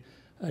 actually,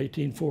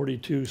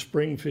 1842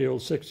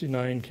 Springfield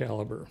 69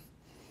 caliber.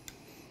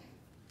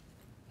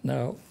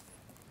 Now,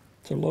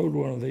 to load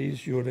one of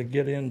these, you would to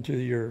get into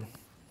your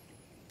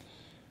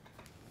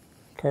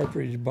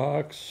cartridge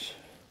box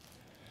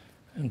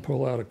and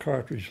pull out a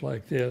cartridge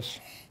like this.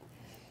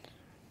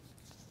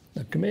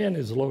 The command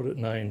is load it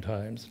 9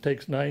 times. It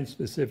takes 9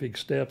 specific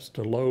steps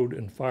to load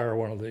and fire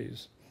one of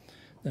these.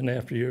 Then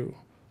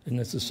and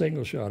it's a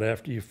single shot.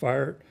 After you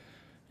fire it,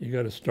 you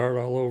got to start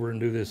all over and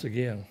do this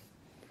again.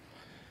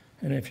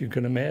 And if you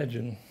can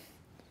imagine,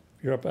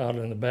 you're up out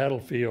in the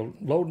battlefield,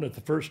 loading it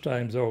the first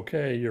time's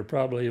okay. You're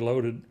probably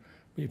loaded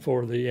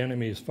before the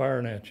enemy is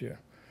firing at you.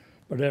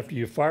 But after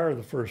you fire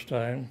the first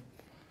time,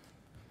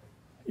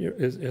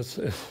 it's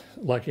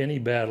like any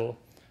battle.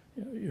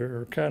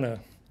 You're kind of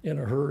in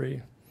a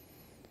hurry,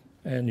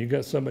 and you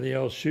got somebody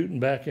else shooting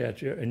back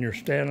at you, and you're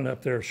standing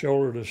up there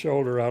shoulder to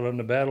shoulder out on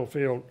the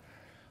battlefield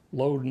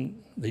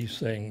loading these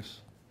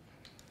things.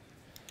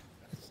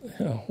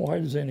 Why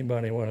does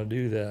anybody want to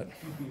do that?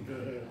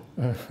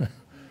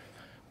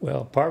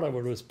 Well, part of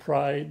it was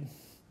pride.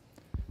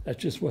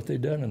 That's just what they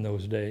done in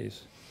those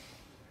days.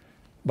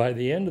 By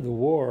the end of the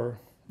war,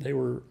 they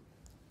were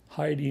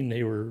hiding.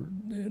 They were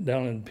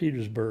down in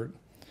Petersburg,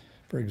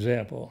 for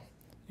example.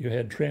 You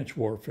had trench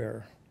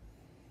warfare.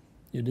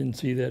 You didn't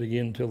see that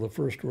again until the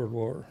First World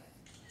War.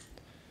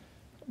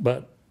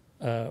 But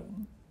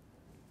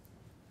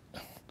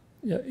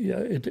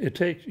it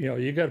takes,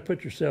 you got to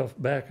put yourself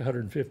back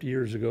 150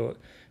 years ago.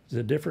 It's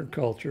a different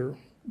culture,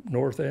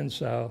 North and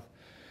South,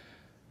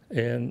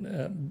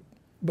 and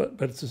but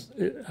it's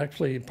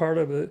actually part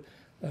of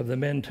the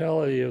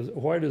mentality of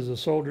why does a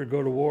soldier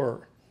go to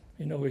war?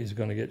 He's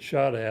going to get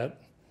shot at,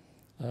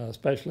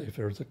 especially if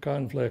there's a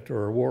conflict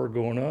or a war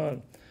going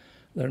on.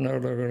 They're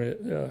not going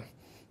to.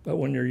 But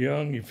when you're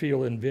young, you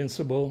feel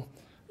invincible.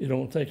 You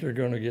don't think you're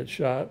going to get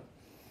shot.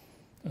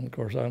 And of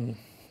course, I'm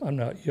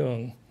not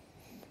young.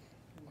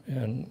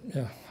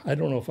 And I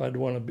don't know if I'd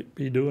want to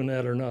be doing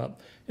that or not.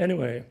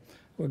 Anyway,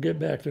 we'll get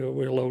back to it.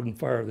 We'll load and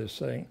fire this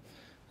thing.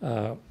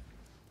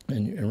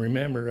 And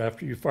remember,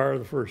 after you fire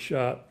the first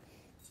shot,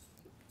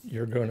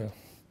 you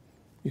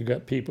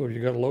got people,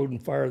 you got to load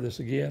and fire this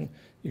again.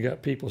 You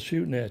got people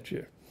shooting at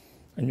you.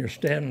 And you're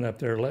standing up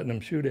there letting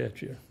them shoot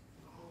at you.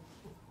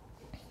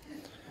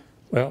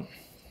 Well,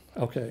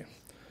 okay.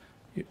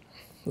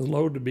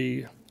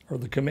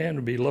 The command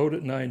would be load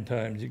it 9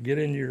 times. You get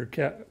in your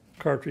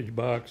cartridge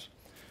box,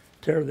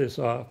 tear this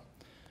off.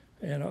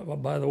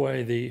 And by the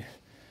way,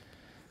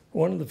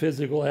 one of the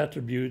physical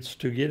attributes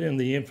to get in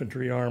the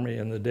infantry army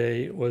in the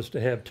day was to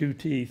have 2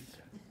 teeth,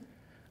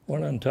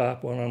 one on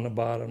top, one on the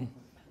bottom,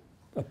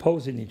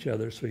 opposing each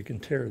other so you can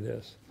tear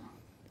this.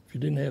 If you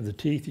didn't have the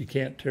teeth, you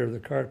can't tear the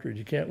cartridge.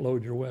 You can't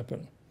load your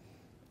weapon.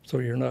 So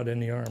you're not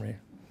in the army.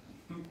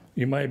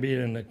 You might be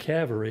in the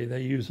cavalry.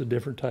 They use a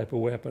different type of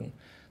weapon.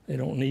 They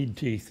don't need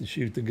teeth to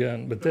shoot the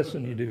gun, but this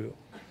one you do.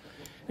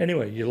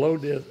 Anyway, you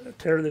load this,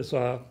 tear this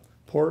off,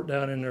 pour it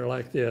down in there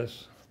like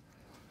this,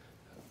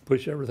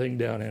 push everything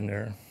down in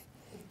there.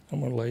 I'm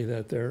going to lay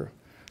that there.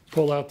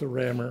 Pull out the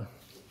rammer.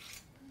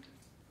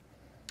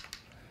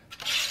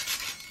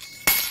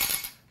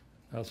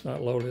 Now it's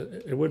not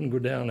loaded. It wouldn't go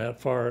down that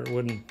far. It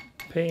wouldn't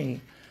ping.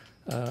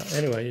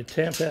 Anyway, you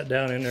tamp that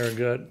down in there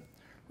good.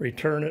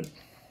 Return it.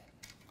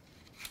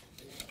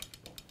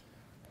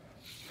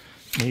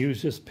 And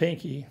use this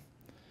pinky,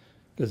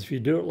 because if you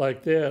do it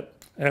like that,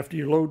 after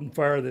you load and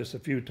fire this a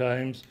few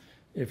times,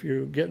 if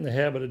you get in the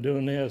habit of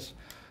doing this,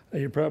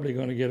 you're probably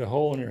going to get a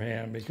hole in your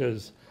hand,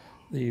 because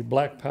the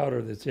black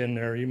powder that's in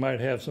there, you might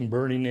have some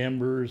burning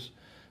embers,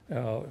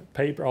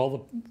 paper, all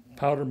the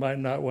powder might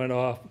not went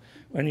off.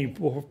 When you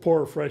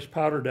pour fresh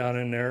powder down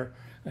in there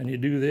and you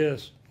do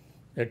this,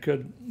 it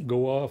could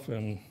go off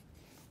and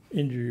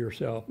injure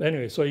yourself.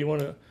 Anyway, so you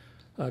want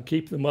to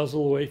keep the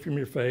muzzle away from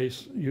your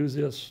face. Use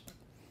this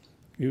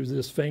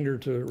finger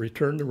to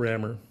return the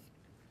rammer.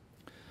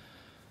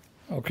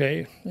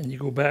 Okay, and you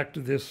go back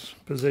to this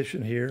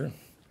position here.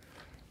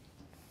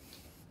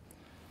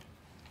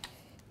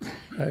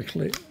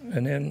 Actually,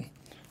 and then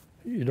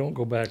you don't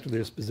go back to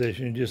this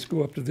position, you just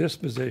go up to this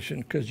position,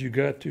 because you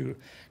got to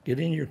get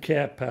in your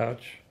cap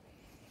pouch,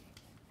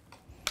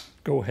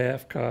 go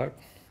half cock,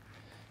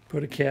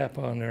 put a cap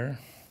on there,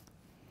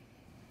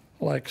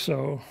 like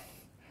so.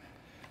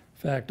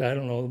 In fact, I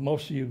don't know,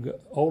 most of you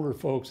older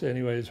folks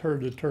anyways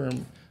heard the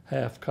term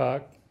half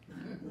cock.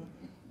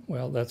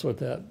 Well, that's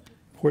what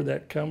where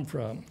that come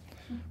from.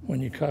 When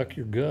you cock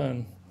your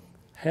gun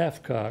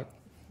half cock,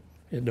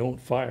 it don't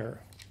fire.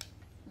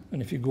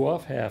 And if you go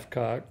off half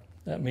cock,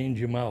 that means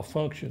you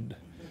malfunctioned,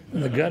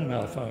 and the gun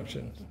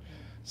malfunctioned.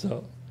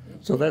 So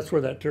that's where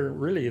that term,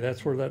 really,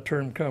 that's where that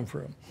term come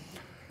from.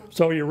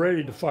 So you're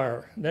ready to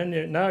fire.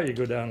 Then now you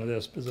go down to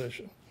this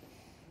position.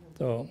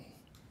 So,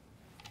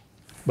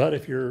 but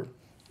if you're,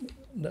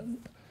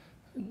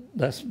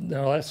 that's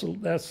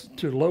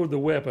to load the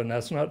weapon.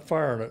 That's not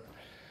firing it.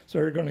 So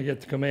you're going to get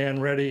the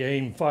command ready,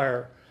 aim,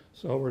 fire.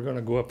 So we're going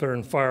to go up there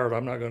and fire it.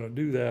 I'm not going to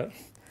do that,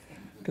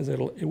 because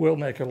it will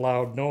make a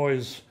loud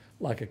noise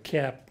like a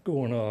cap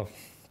going off.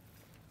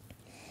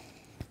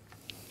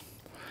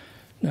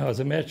 Now, as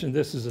I mentioned,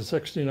 this is a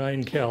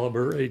 69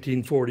 caliber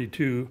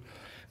 1842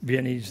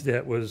 vintage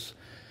that was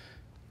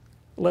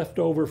left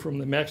over from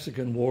the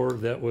Mexican War,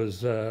 that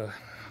was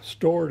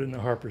stored in the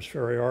Harpers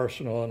Ferry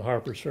Arsenal in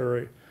Harpers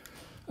Ferry.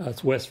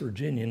 It's West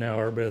Virginia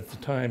now, but at the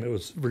time it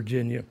was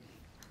Virginia.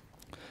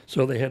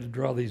 So they had to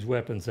draw these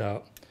weapons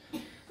out.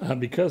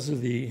 Because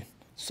of the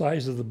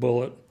size of the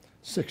bullet,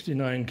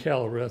 69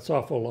 caliber, that's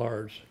awful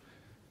large.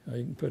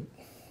 You can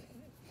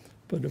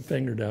put a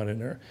finger down in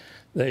there.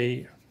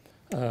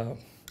 I'm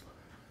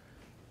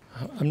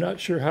not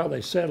sure how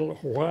they settled,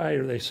 why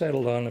they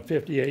settled on a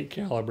 58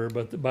 caliber,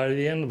 but by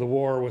the end of the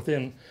war,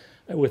 within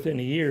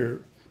a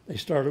year,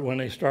 when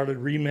they started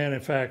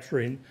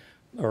remanufacturing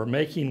or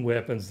making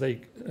weapons,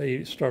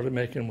 they started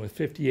making them with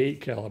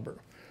 58 caliber,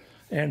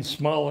 and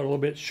smaller, a little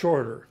bit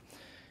shorter.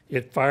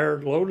 It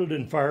loaded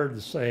and fired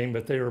the same,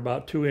 but they were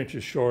about 2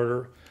 inches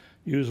shorter,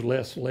 used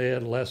less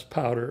lead, less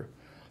powder.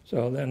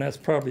 So then that's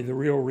probably the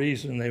real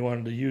reason they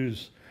wanted to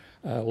use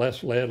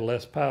less lead,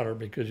 less powder,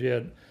 because you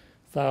had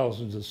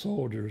thousands of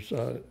soldiers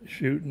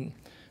shooting.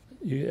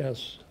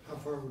 Yes. How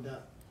far would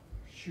that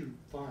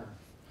fire?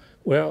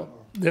 Well,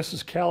 this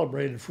is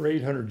calibrated for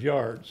 800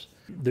 yards.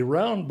 The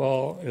round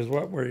ball is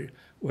what we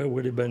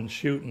would have been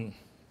shooting.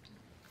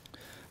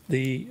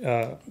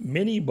 The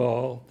mini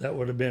ball that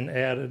would have been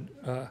added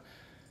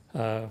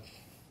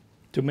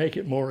to make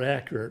it more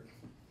accurate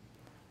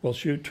will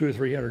shoot 200 or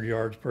 300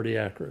 yards pretty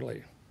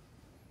accurately.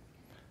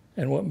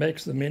 And what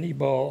makes the mini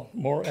ball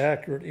more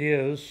accurate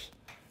is,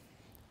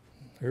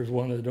 here's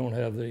one that don't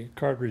have the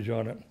cartridge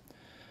on it.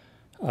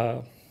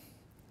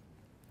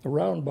 The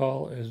round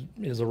ball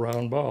is a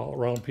round ball, a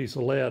round piece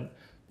of lead.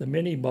 The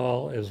mini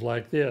ball is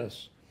like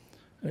this.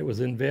 It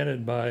was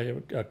invented by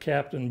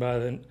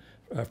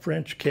a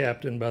French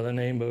captain by the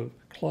name of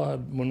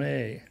Claude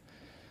Monet.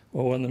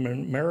 Well, when the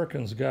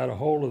Americans got a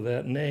hold of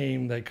that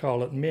name, they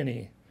called it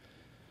mini.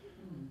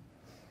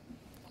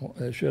 Well,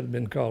 it should have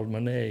been called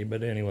Monet,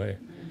 but anyway,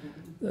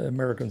 the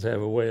Americans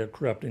have a way of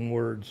corrupting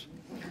words.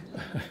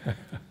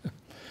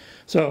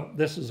 So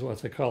this is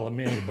what they call a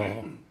mini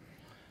ball.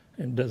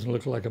 It doesn't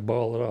look like a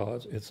ball at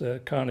all. It's a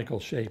conical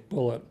shaped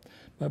bullet.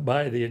 But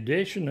by the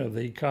addition of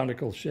the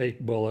conical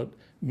shaped bullet,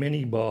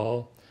 mini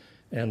ball,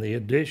 and the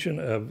addition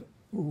of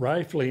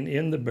rifling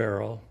in the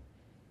barrel,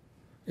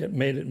 it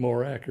made it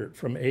more accurate,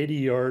 from 80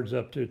 yards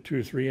up to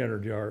 200 or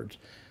 300 yards.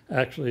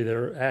 Actually,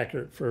 they're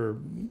accurate for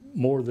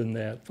more than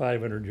that,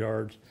 500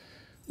 yards,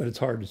 but it's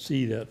hard to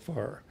see that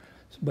far.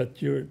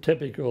 But your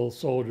typical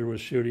soldier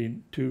was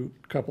shooting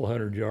a couple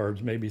hundred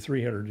yards, maybe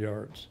 300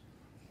 yards.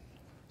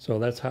 So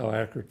that's how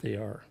accurate they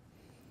are.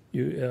 I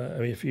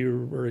mean, if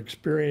you were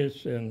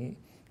experienced and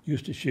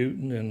used to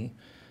shooting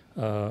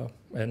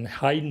and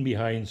hiding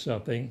behind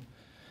something,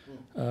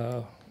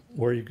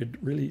 where you could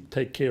really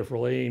take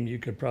careful aim, you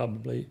could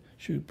probably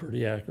shoot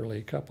pretty accurately,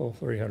 a couple,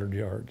 300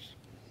 yards,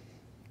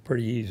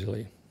 pretty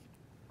easily.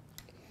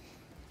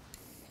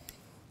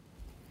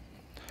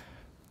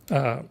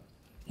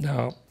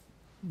 Now,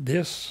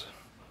 this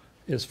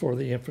is for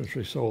the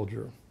infantry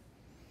soldier.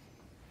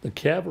 The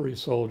cavalry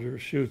soldier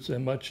shoots a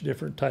much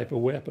different type of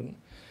weapon.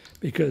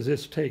 because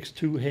this takes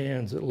two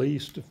hands at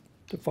least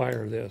to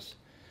fire this.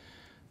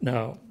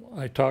 Now,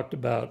 I talked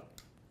about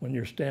when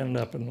you're standing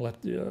up and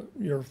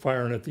you're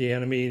firing at the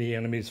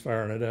enemy's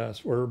firing at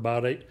us. We're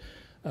about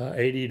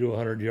 80 to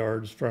 100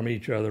 yards from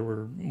each other.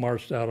 We're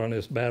marched out on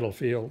this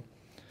battlefield.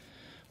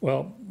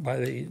 Well, by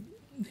the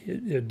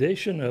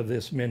addition of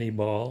this mini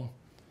ball,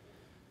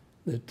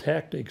 the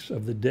tactics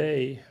of the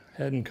day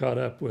hadn't caught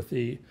up with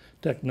the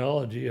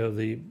technology of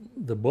the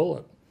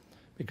bullet,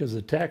 because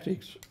the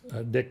tactics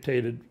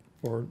dictated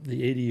for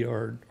the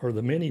 80-yard, or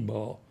the mini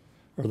ball,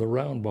 or the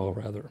round ball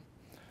rather,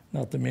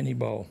 not the mini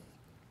ball.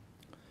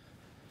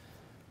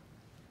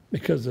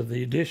 Because of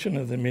the addition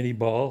of the mini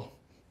ball,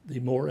 the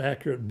more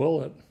accurate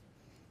bullet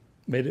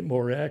made it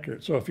more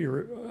accurate. So if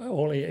you're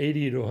only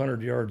 80 to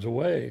 100 yards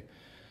away,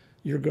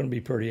 you're going to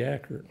be pretty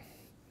accurate.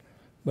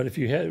 But if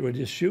you were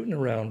just shooting a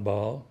round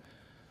ball,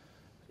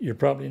 you're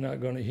probably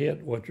not going to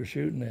hit what you're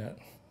shooting at.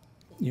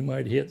 You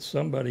might hit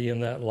somebody in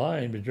that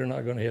line, but you're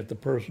not going to hit the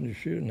person you're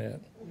shooting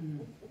at.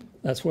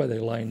 That's why they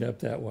lined up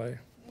that way.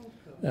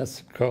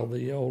 That's called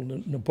the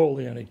old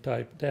Napoleonic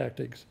type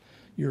tactics,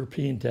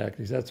 European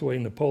tactics. That's the way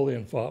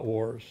Napoleon fought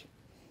wars,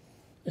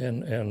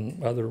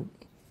 and other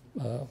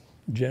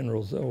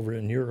generals over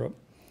in Europe,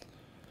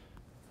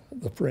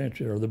 the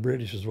French, or the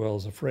British as well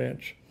as the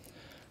French.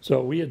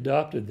 So we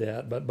adopted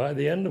that, but by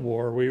the end of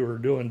war, we were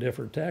doing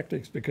different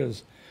tactics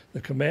because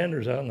the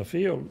commanders out in the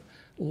field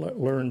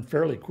learned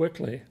fairly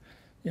quickly,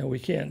 you know, we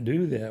can't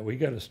do that. We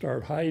got to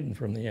start hiding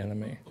from the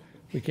enemy.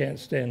 We can't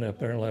stand up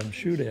there and let them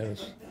shoot at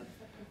us.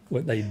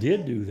 Well, they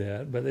did do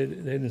that, but they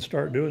didn't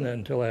start doing that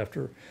until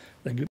after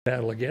the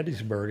Battle of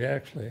Gettysburg,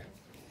 actually.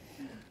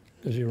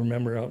 Because you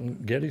remember out in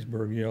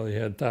Gettysburg, you know, they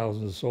had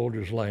thousands of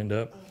soldiers lined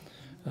up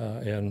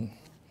in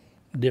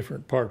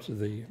different parts of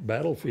the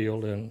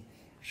battlefield and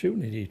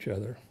shooting at each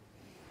other.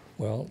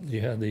 Well,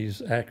 you had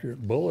these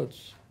accurate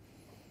bullets.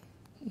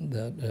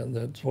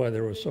 That's why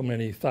there were so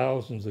many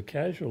thousands of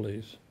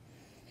casualties.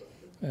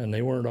 And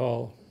they weren't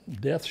all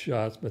death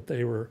shots, but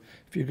they were,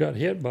 if you got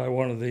hit by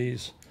one of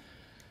these,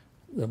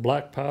 the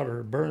black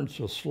powder burned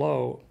so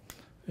slow,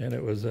 and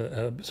it was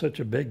such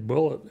a big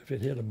bullet, if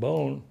it hit a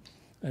bone,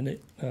 and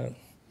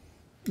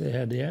they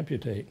had to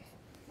amputate.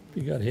 If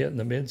you got hit in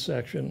the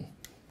midsection,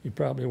 you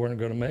probably weren't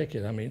going to make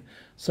it. I mean,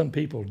 some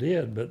people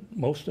did, but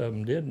most of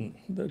them didn't.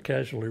 The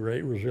casualty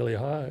rate was really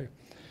high.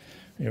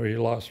 You know,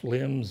 you lost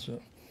limbs,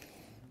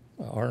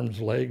 arms,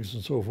 legs,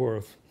 and so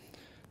forth.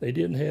 They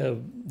didn't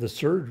have the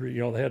surgery, you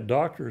know, they had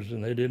doctors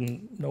and they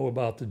didn't know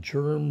about the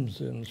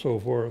germs and so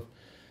forth.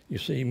 You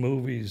see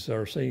movies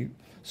or see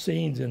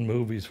scenes in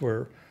movies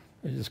where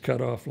they just cut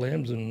off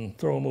limbs and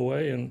throw them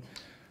away and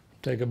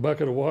take a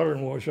bucket of water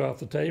and wash off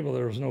the table.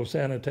 There was no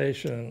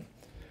sanitation.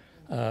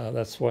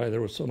 That's why there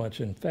was so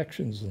much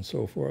infections and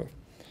so forth.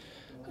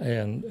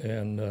 And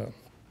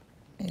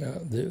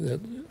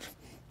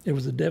it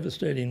was a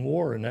devastating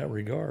war in that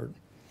regard,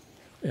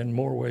 in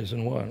more ways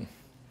than one.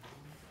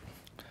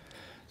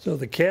 So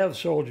the Cav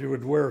soldier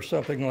would wear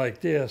something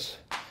like this,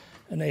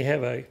 and they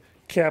have a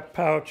cap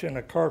pouch and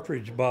a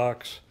cartridge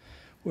box,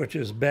 which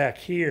is back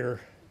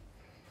here.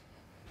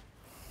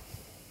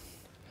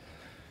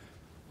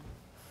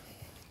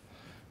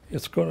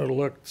 It's going to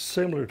look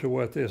similar to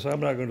what this. I'm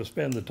not going to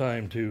spend the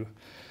time to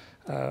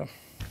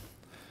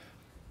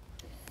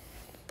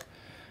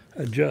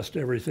adjust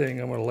everything.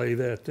 I'm going to lay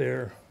that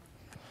there.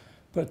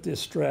 Put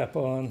this strap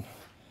on,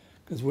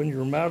 because when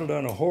you're mounted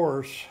on a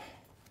horse,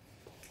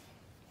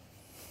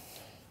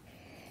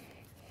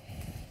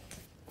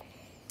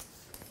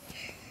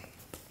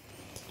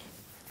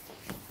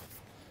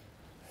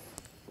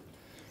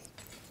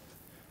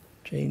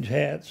 change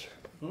hats.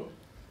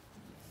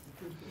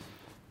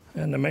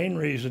 And the main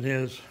reason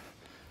is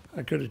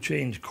I could have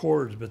changed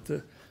cords, but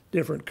the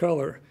different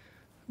color.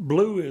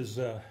 Blue is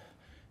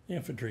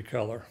infantry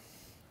color.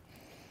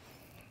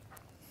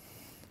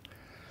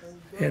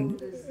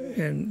 And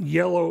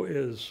yellow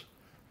is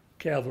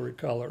cavalry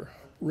color.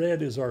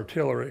 Red is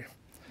artillery.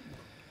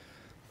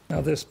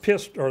 Now this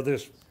pistol, or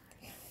this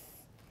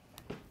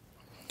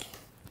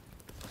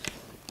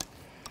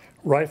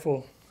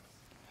rifle,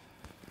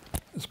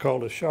 is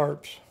called a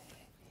Sharps.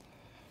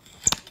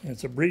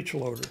 It's a breech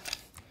loader.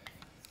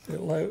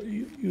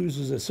 It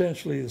uses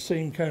essentially the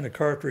same kind of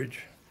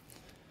cartridge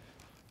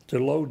to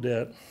load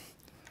that,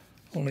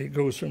 only it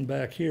goes from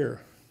back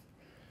here.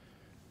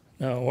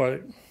 Now I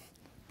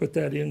put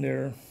that in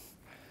there,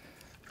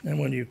 and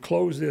when you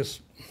close this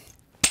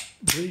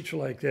breech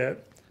like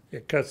that,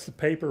 it cuts the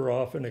paper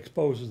off and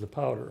exposes the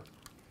powder.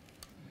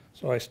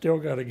 So I still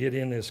got to get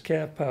in this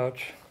cap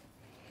pouch,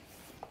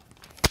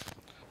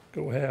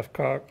 go half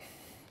cock,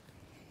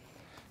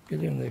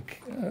 get in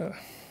the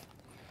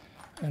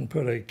and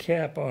put a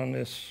cap on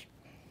this.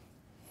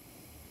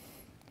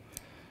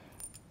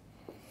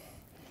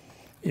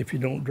 If you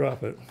don't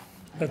drop it,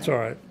 that's all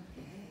right.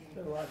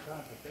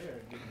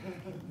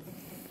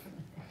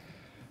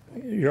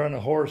 You're on a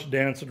horse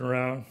dancing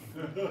around.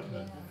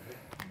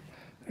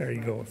 There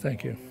you go,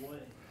 thank you.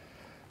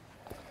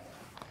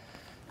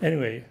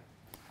 Anyway,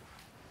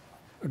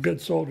 a good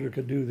soldier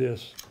could do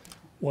this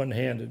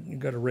one-handed. You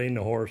got to rein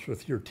the horse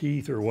with your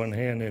teeth or one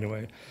hand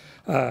anyway.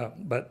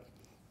 But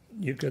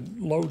you could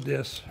load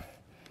this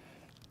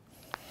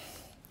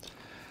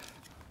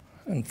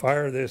and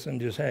fire this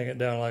and just hang it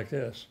down like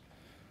this.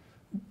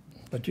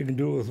 But you can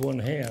do it with one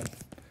hand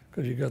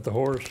because you got the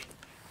horse.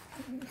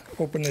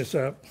 Open this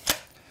up.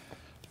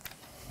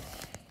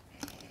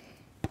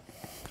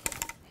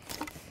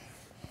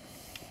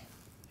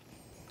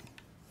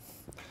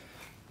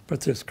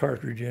 Put this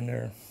cartridge in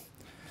there.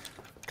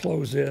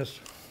 Close this.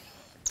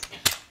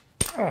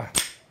 I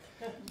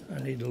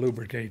need to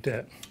lubricate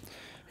that.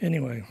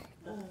 Anyway,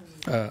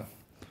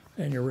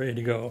 and you're ready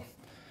to go.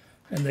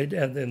 And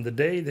in the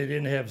day they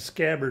didn't have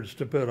scabbards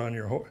to put on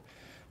your horse,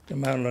 to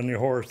mount on your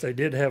horse. They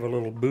did have a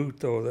little boot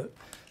though that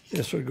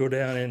this would go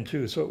down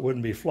into, so it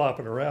wouldn't be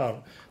flopping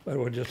around, but it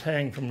would just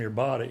hang from your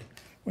body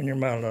when you're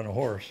mounted on a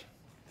horse.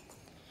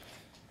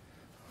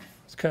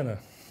 It's kind of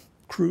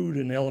crude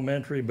and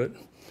elementary, but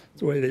it's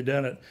the way they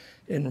done it.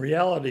 In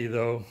reality,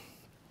 though,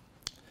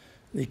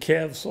 the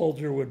cav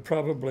soldier would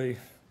probably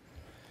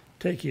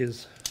take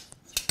his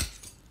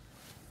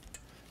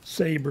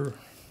saber,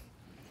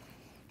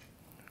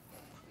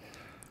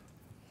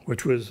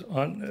 which was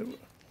on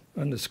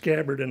the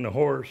scabbard in the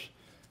horse,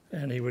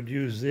 and he would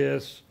use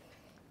this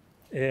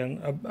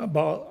and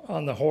about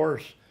on the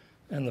horse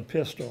and the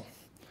pistol.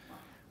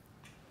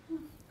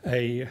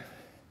 A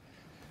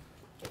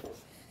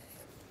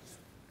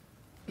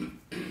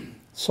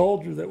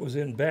soldier that was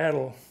in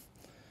battle,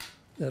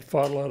 that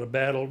fought a lot of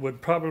battle,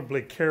 would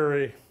probably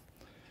carry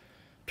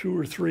 2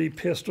 or 3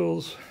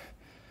 pistols,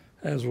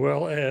 as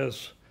well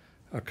as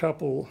a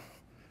couple,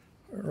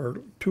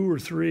 or 2 or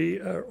 3,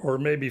 or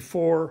maybe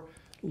 4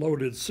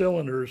 loaded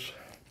cylinders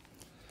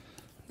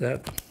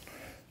that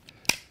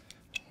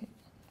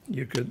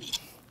you could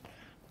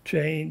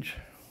change.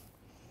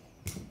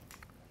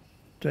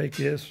 Take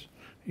this,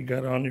 you got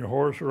it on your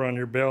horse or on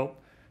your belt,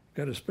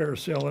 got a spare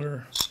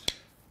cylinder,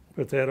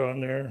 put that on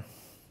there,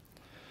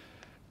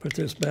 put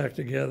this back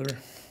together,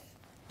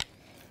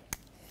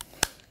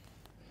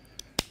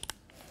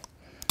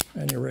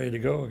 and you're ready to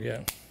go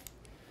again.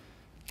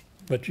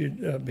 But you,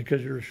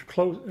 because you're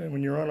close,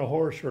 when you're on a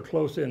horse or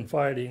close in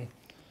fighting,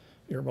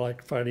 you're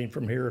like fighting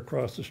from here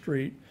across the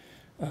street,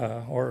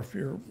 or if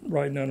you're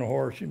riding on a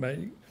horse, you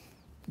may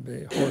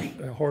be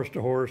horse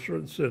to horse, or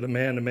instead of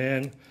man to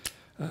man.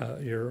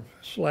 You're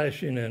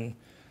slashing and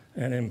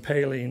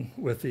impaling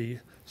with the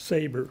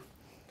saber.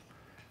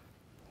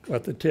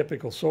 What the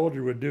typical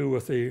soldier would do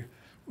with the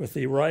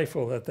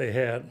rifle that they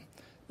had,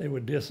 they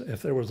would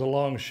if there was a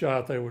long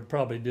shot, they would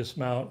probably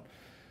dismount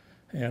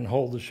and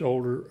hold the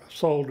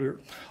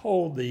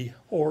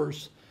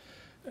horse.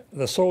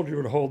 The soldier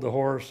would hold the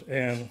horse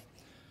and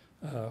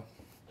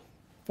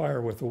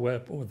fire with the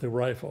weapon, with the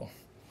rifle.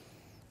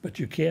 But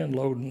you can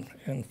load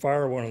and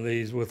fire one of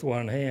these with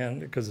one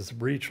hand because it's a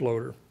breech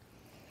loader.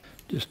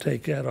 Just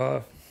take that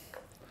off,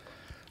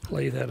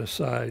 lay that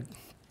aside.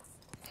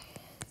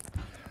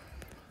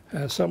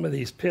 Some of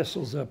these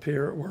pistols up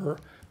here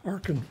are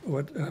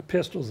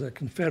pistols that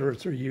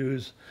Confederates are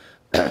used.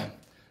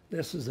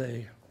 This is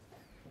a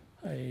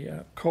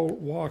Colt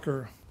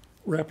Walker,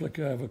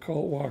 replica of a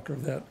Colt Walker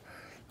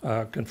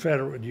that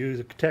Confederate would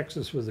use.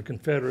 Texas was a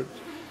Confederate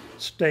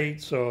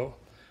state, so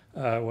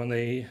when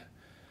the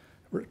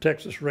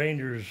Texas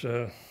Rangers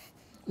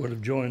would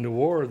have joined the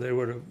war, they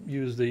would have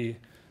used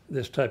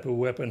this type of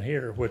weapon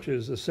here, which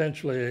is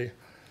essentially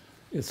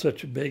it's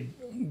such a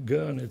big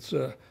gun. It's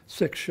a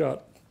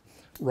 6-shot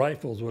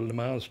rifle is what it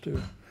amounts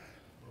to.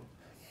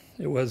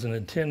 It wasn't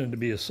intended to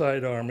be a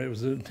sidearm. It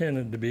was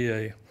intended to be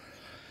a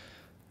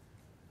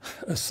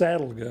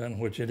saddle gun,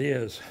 which it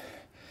is.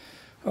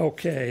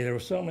 Okay, there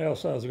was something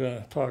else I was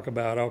going to talk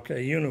about.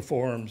 Okay,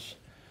 uniforms.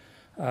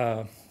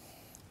 We're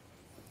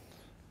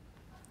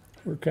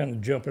kind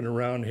of jumping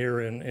around here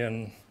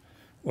in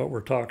what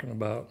we're talking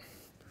about.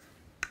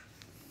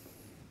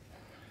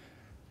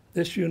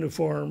 This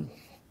uniform,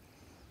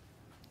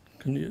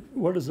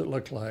 what does it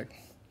look like?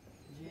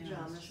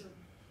 Pajamas.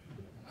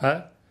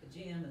 Huh?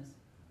 Pajamas.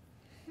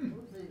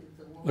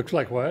 Looks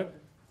like what?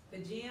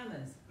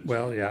 Pajamas.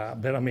 Well, yeah,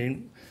 but I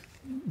mean,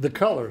 the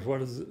colors, what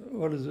does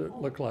it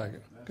look like?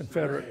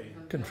 Confederate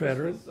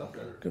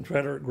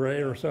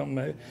gray or something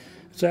maybe?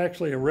 It's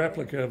actually a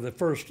replica of the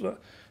 1st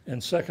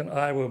and 2nd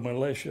Iowa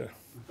militia.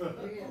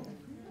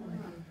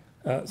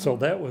 So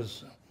that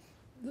was,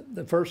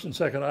 the 1st and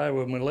 2nd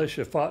Iowa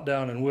militia fought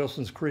down in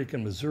Wilson's Creek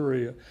in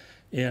Missouri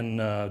in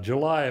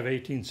July of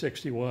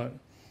 1861.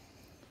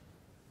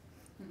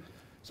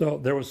 So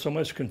there was so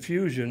much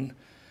confusion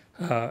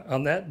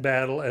on that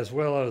battle, as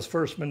well as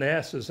 1st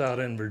Manassas out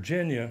in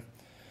Virginia,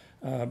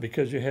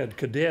 because you had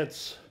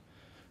cadets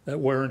that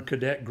were in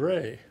cadet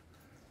gray.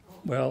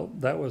 Well,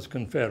 that was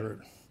Confederate.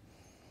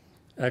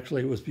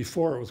 Actually, it was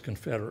before it was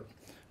Confederate.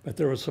 But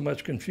there was so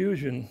much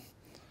confusion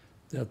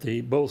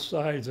that both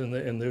sides in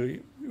the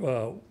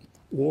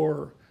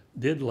war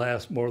did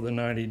last more than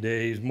 90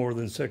 days, more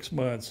than 6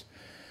 months.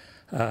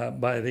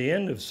 By the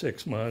end of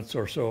 6 months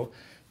or so,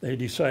 they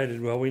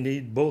decided, well,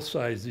 both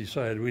sides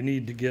decided we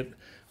need to get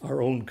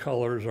our own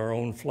colors, our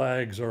own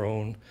flags, our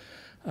own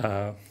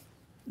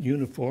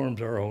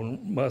uniforms, our own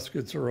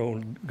muskets, our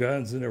own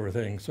guns and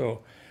everything.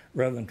 So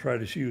rather than try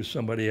to use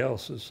somebody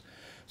else's.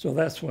 So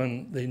that's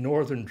when the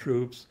Northern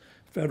troops,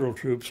 federal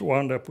troops,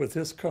 wound up with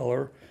this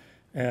color,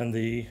 and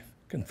the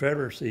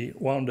Confederacy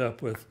wound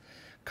up with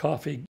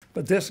coffee.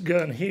 But this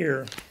gun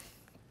here,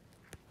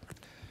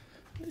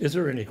 is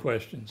there any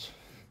questions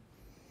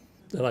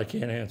that I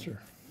can't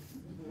answer?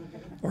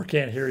 Or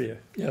can't hear you?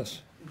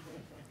 Yes?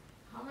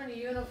 How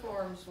many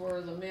uniforms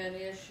were the men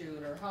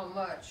issued, or how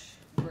much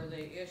were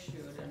they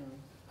issued? And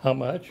How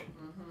much?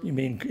 You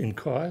mean in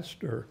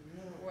cost, or?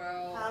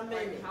 well, How many?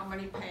 like how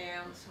many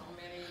pants? How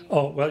many?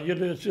 Oh, well,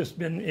 it's just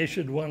been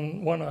issued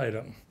one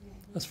item,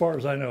 as far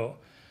as I know.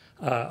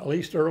 At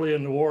least early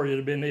in the war, it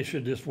had been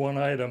issued just one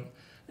item.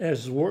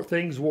 As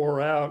things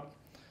wore out,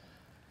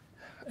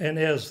 and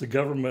as the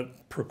government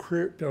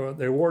procured,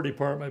 the War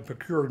Department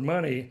procured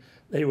money,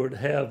 they would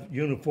have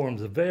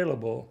uniforms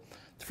available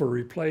for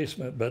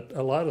replacement. But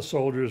a lot of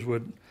soldiers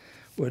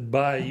would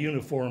buy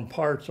uniform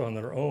parts on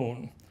their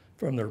own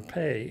from their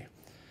pay.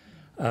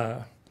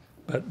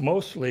 But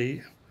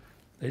mostly,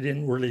 they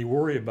didn't really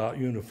worry about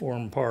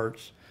uniform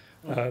parts.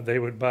 They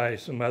would buy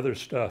some other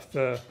stuff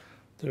to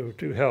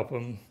help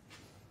them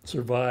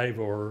survive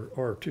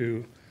or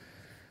to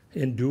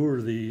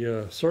endure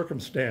the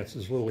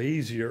circumstances a little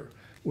easier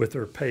with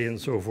their pay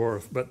and so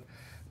forth. But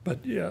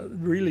yeah,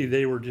 really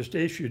they were just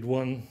issued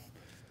one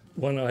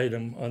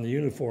item on the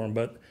uniform.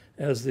 But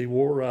as they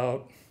wore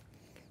out,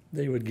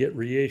 they would get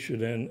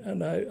reissued.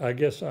 And I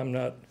guess I'm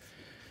not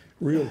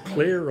real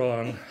clear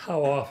on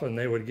how often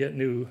they would get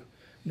new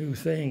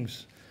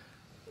things.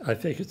 I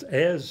think it's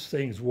as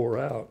things wore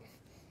out.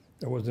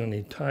 There wasn't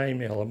any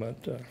time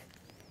element.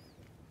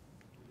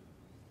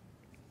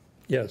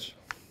 Yes.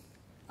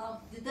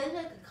 Did they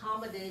make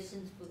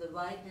accommodations for the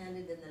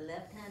right-handed and the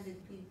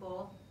left-handed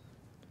people?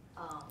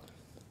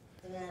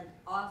 And then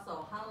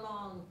also, how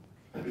long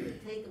did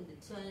it take them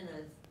to train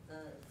a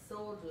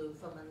soldier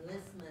from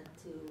enlistment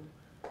to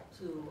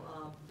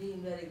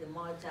being ready to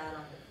march out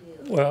on the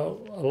field?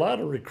 Well, a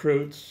lot of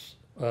recruits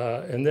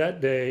in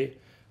that day,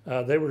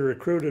 they were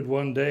recruited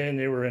one day and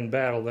they were in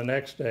battle the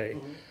next day.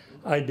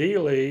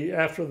 Ideally,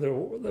 after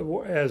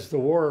as the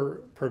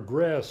war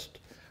progressed,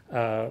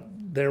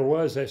 there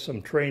was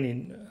some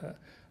training.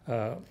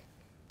 I'm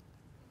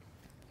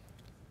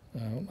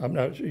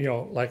not,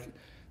 like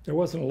there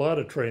wasn't a lot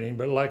of training,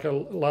 but like a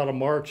lot of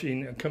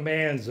marching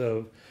commands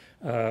of.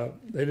 They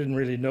didn't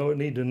really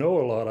need to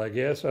know a lot, I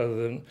guess, other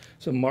than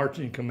some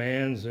marching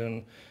commands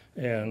and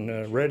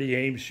ready,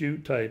 aim,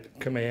 shoot type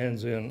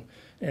commands,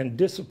 and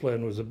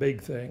discipline was a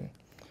big thing.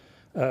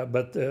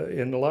 But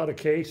in a lot of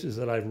cases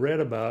that I've read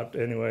about,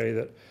 anyway,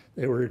 that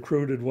they were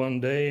recruited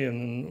one day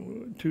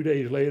and 2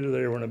 days later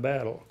they were in a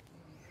battle,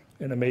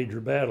 in a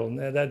major battle. And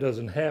that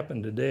doesn't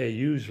happen today,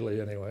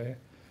 usually, anyway.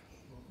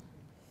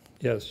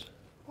 Yes?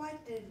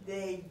 What did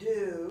they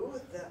do,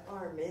 the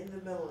army,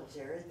 the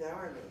military, the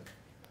army,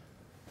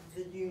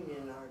 the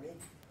Union Army,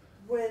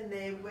 when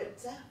they went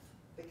south?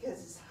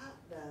 Because it's hot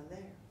down there.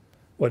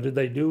 What did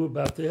they do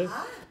about this?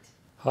 Hot?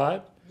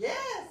 Hot? Yes.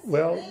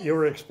 Well, it is. you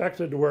were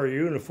expected to wear a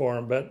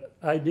uniform, but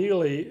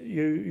ideally,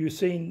 you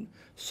seen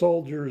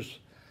soldiers.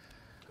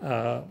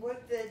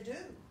 What did they do?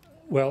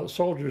 Well,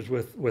 soldiers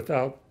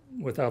without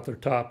their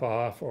top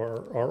off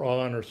or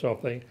on or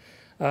something.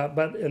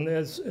 But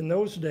in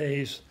those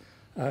days,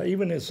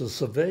 even as a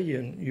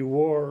civilian, you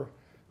wore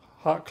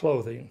hot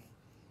clothing.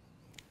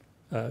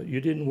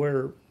 You didn't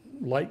wear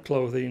light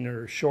clothing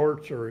or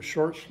shorts or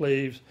short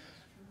sleeves.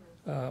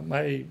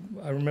 I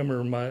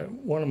remember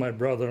one of my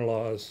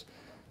brother-in-laws.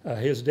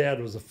 His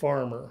dad was a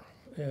farmer,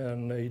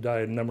 and he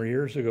died a number of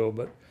years ago.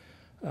 But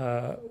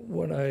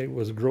when I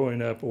was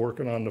growing up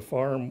working on the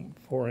farm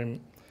for him,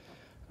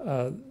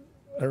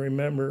 I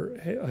remember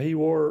he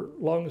wore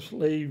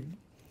long-sleeve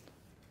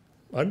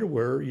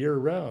underwear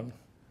year-round.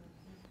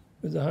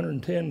 It was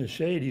 110 in the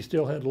shade. He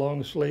still had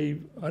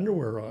long-sleeve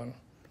underwear on,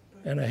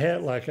 and a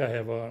hat like I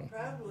have on.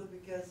 Probably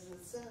because of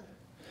the sun.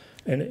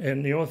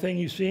 And the only thing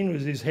you seen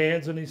was his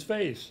hands and his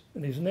face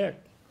and his neck.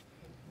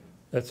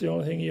 That's the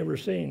only thing you ever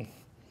seen.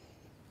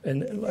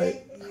 And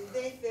You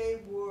think they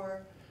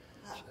wore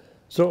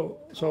so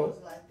clothes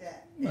like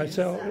that? in the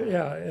myself, summer?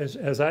 yeah,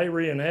 as I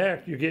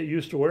reenact, you get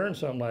used to wearing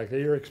something like that.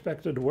 You're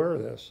expected to wear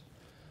this.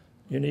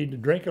 You need to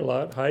drink a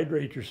lot,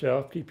 hydrate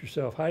yourself, keep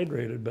yourself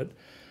hydrated, but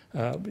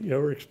you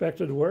were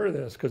expected to wear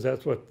this because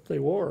that's what they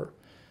wore.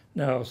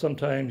 Now,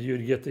 sometimes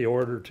you'd get the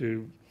order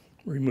to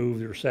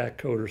remove your sack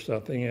coat or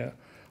something.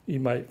 You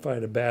might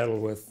fight a battle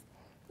with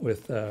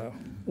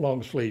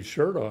long sleeve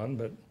shirt on,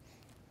 but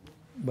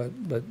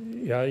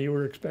yeah, you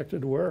were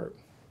expected to wear it.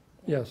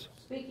 Yes.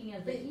 Speaking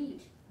of the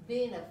heat,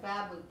 being a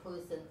fabric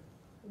person,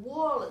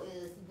 wool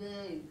is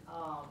very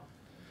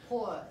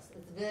porous.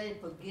 It's very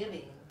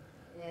forgiving,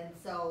 and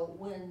so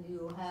when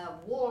you have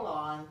wool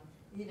on,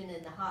 even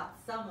in the hot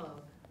summer,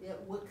 it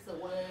wicks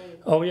away.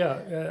 Oh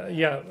yeah,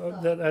 yeah.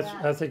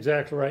 That's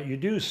exactly right. You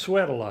do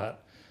sweat a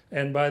lot,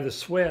 and by the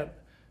sweat,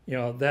 you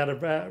know, that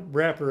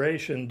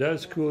evaporation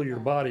does cool your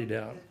body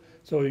down.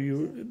 So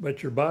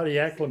but your body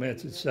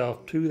acclimates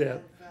itself to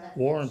that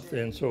warmth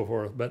and so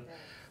forth. But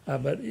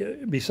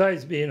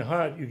besides being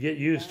hot, you get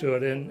used to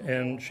it,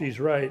 and she's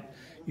right.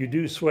 You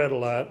do sweat a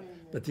lot,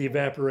 but the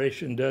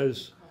evaporation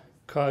does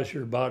cause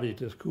your body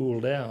to cool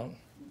down.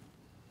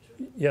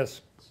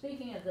 Yes.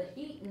 Speaking of the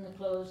heat in the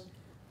clothes,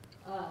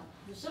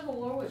 the Civil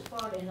War was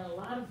fought in a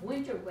lot of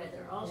winter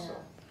weather also.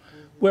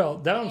 Well,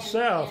 down And-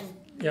 south,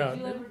 and yeah.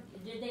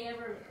 Did they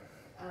ever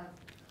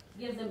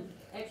give them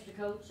extra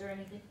coats or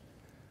anything?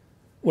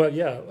 Well,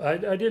 yeah,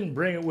 I didn't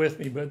bring it with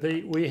me, but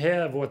we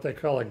have what they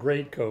call a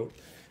greatcoat.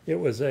 It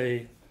was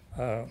a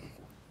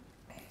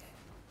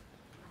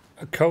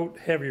coat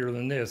heavier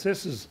than this.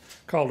 This is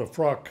called a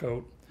frock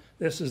coat.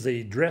 This is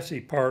the dressy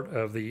part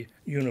of the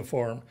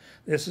uniform.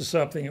 This is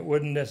something that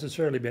wouldn't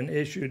necessarily been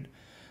issued,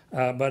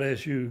 but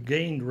as you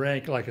gained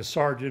rank like a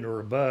sergeant or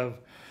above,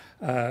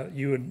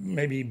 you would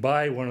maybe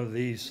buy one of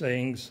these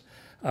things,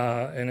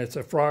 and it's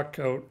a frock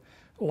coat,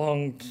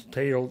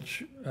 long-tailed,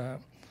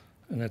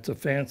 and it's a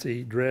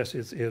fancy dress.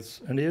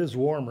 And it is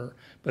warmer,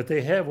 but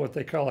they have what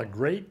they call a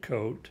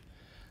greatcoat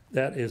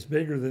that is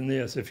bigger than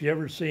this. If you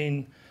ever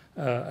seen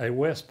a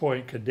West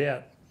Point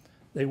cadet,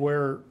 they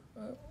wear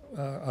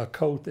a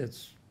coat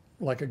that's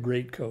like a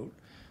greatcoat.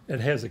 It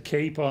has a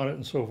cape on it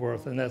and so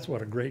forth, and that's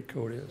what a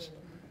greatcoat is.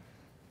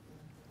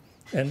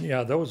 And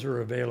yeah, those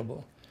are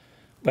available.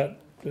 But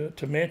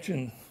to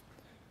mention,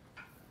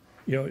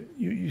 you know,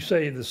 you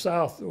say the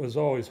South was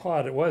always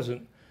hot. It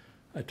wasn't.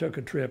 I took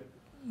a trip,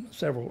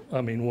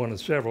 one of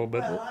several,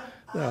 but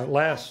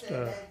last. I say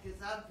that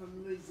because I'm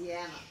from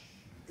Louisiana,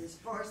 as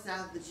far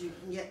south as you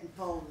can get in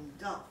Fulton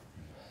Gulf,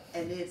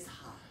 and it's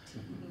hot.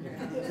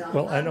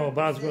 Well, I know,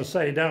 but I was going to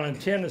say down in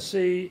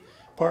Tennessee,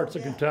 parts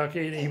of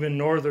Kentucky, and even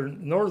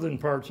northern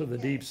parts of the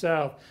Deep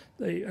South,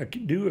 they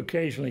do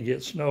occasionally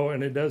get snow,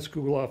 and it does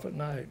cool off at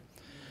night.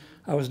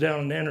 I was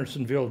down in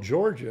Andersonville,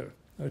 Georgia,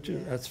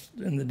 that's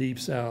in the Deep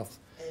South,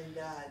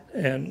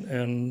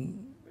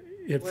 and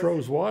it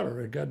froze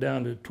water. It got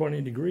down to 20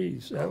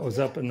 degrees. That was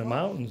up in the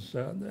mountains.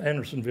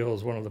 Andersonville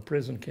is one of the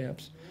prison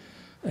camps,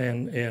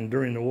 and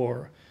during the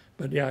war.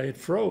 But yeah, it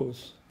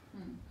froze.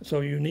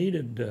 So you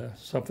needed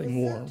something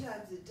warm.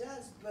 Sometimes it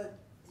does, but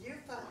you're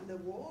fighting the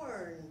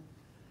war,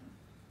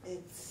 and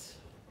it's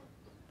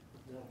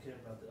They don't care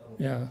about the other.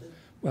 Yeah,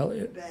 well,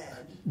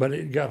 bad. but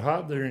it got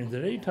hot during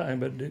the daytime,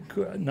 but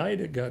at night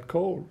it got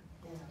cold.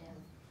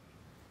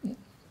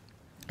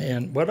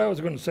 And what I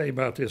was going to say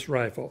about this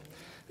rifle,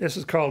 this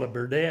is called a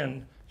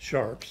Berdan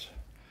Sharps.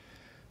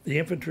 The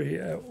infantry,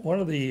 one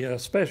of the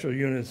special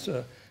units,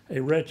 a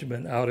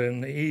regiment out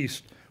in the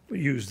east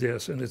used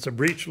this, and it's a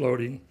breech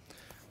loading,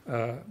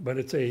 but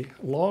it's a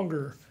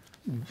longer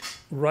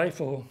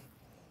rifle.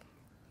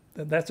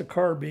 That's a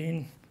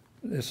carbine.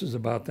 This is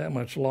about that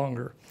much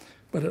longer,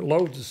 but it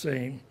loads the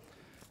same.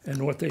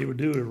 And what they would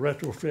do is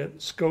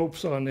retrofit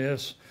scopes on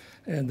this,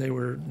 and they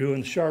were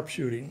doing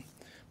sharpshooting.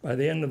 By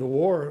the end of the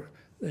war,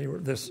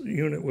 this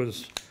unit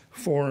was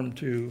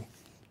formed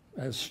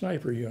as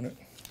sniper unit.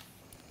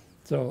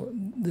 So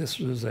this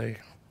was a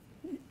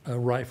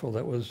rifle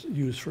that was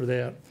used for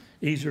that,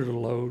 easier to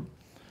load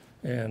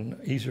and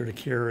easier to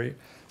carry.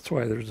 That's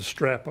why there's a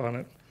strap on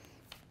it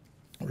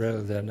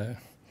rather than a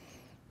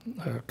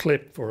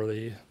clip for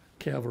the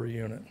cavalry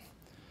unit.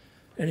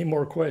 Any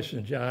more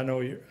questions? Yeah, I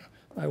know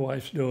my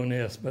wife's doing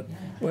this, but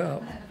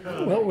well,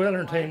 we'll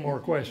entertain more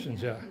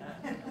questions. Yeah.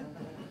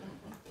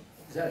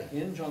 Is that a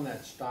hinge on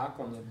that stock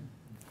down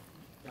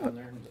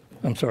there?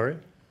 I'm sorry.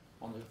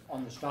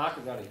 On the stock,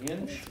 is that a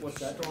hinge? What's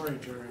that?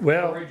 Storage area.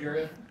 Well, Storage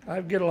area?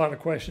 I get a lot of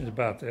questions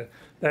about that.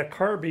 That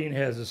carbine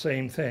has the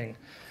same thing.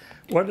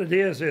 What it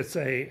is, it's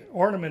a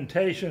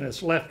ornamentation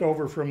that's left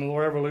over from the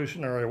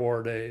Revolutionary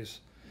War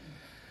days.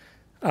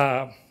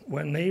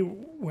 When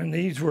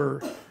these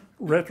were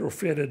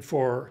retrofitted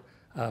for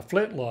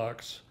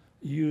flintlocks,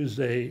 you used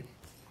a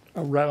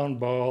round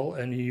ball,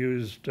 and you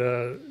used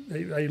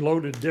they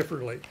loaded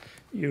differently.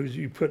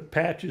 You put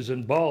patches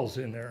and balls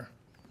in there.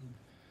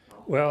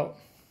 Well,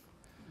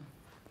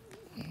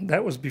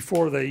 that was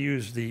before they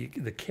used the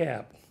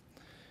cap.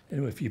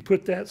 And if you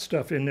put that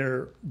stuff in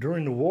there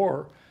during the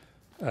war,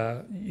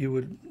 you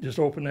would just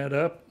open that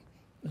up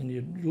and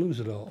you'd lose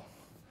it all.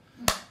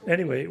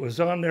 Anyway, it was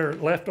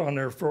left on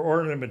there for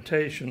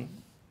ornamentation,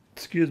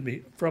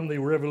 from the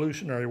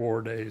Revolutionary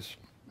War days.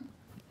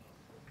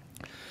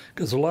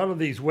 Because a lot of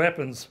these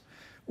weapons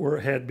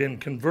had been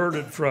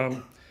converted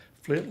from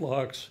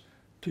flintlocks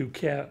to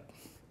cap.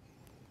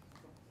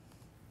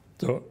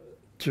 So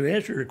to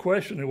answer your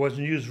question, it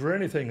wasn't used for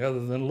anything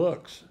other than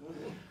looks.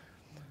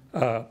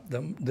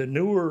 The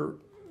newer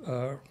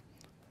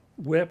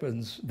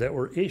weapons that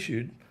were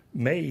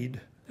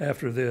made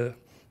after the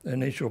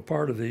initial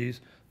part of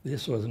these,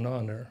 this wasn't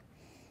on there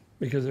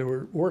because they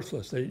were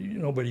worthless.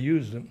 Nobody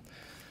used them.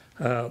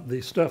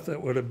 The stuff that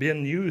would have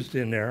been used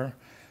in there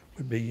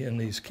would be in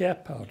these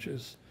cap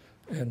pouches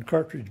and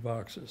cartridge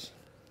boxes.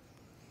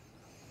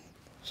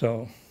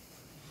 So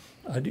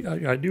I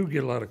do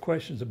get a lot of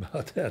questions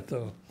about that,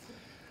 though.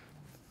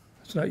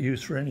 It's not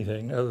used for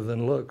anything other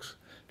than looks,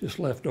 just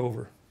left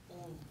over.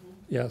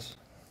 Yes.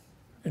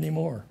 Any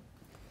more?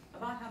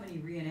 About how many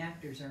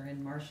reenactors are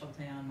in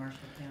Marshalltown, Marshall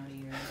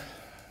County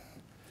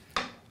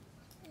area?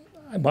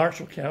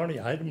 Marshall County,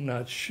 I'm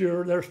not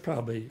sure. There's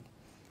probably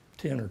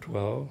 10 or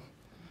 12.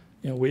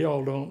 You know, we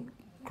all don't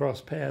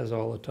cross paths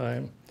all the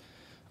time.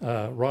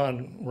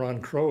 Ron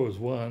Crow is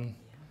one.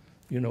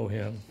 You know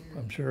him.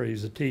 I'm sure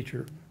he's a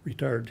teacher,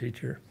 retired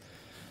teacher.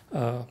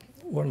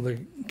 One of the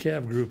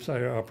cab groups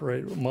I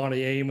operate,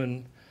 Monty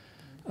Amon,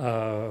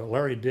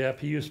 Larry Depp,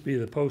 he used to be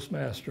the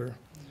postmaster.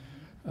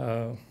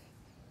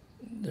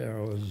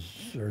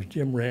 There's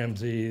Jim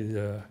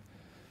Ramsey,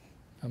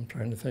 I'm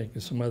trying to think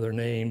of some other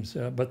names,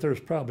 but there's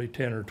probably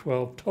 10 or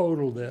 12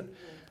 total that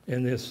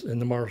in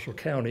the Marshall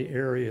County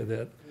area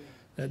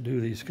that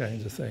do these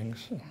kinds of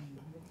things.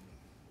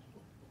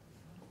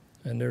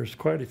 And there's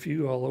quite a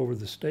few all over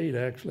the state,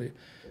 actually.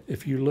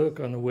 If you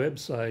look on the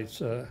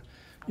websites,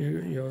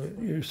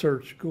 you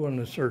search, go on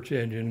the search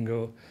engine and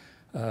go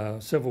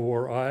Civil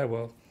War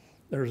Iowa.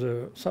 There's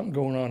something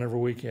going on every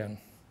weekend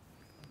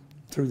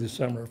through the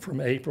summer, from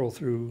April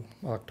through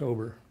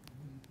October.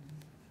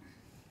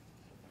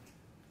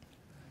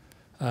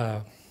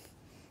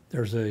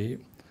 There's a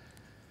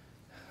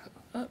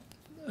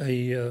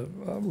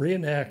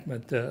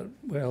reenactment that,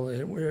 well,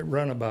 it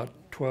run about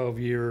 12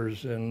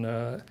 years, and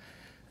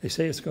they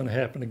say it's going to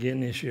happen again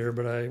this year,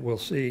 but we'll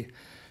see.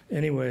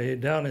 Anyway,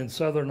 down in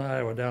southern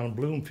Iowa, down in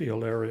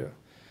Bloomfield area,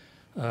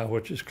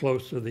 which is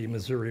close to the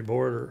Missouri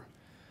border,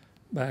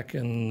 back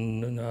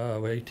in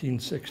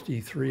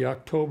 1863,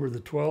 October the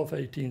 12th,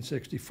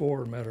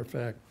 1864, matter of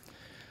fact,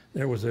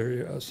 there was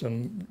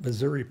some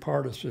Missouri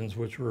partisans,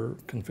 which were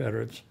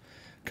Confederates,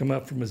 come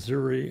up from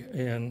Missouri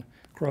and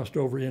crossed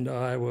over into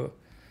Iowa,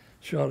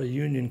 shot a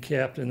Union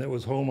captain that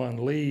was home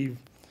on leave,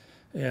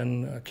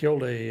 and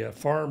killed a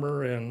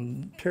farmer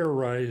and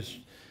terrorized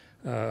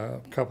a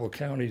couple of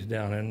counties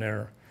down in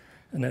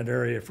that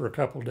area for a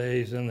couple of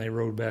days. Then they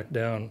rode back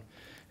down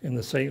in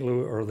the St.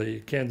 Louis or the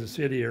Kansas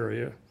City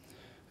area.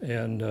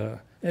 And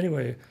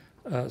anyway,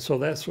 so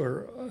that's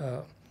where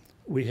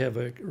we have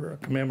a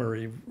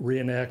commemorative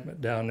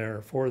reenactment down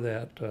there for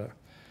that.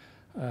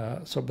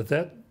 But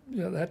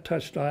that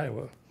touched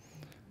Iowa.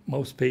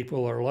 Most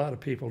people, or a lot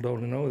of people,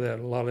 don't know that.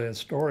 A lot of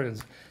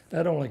historians,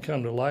 that only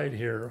come to light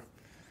here.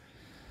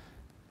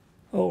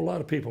 Oh, a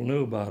lot of people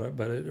knew about it,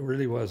 but it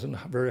really wasn't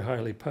very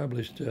highly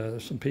published.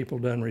 Some people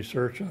done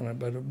research on it,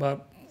 but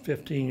about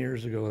 15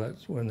 years ago,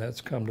 that's when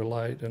that's come to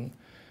light, and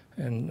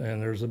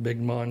there's a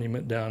big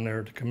monument down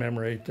there to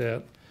commemorate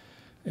that,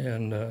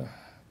 and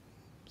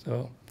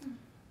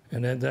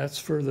then that's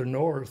further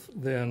north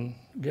than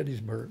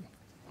Gettysburg,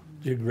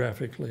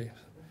 geographically,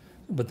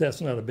 but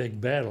that's not a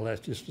big battle.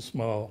 That's just a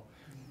small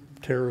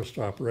terrorist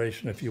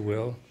operation, if you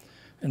will,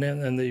 and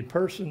then the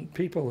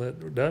people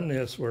that done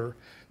this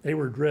they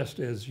were dressed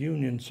as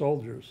Union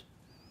soldiers.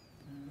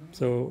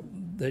 So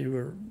they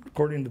were,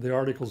 according to the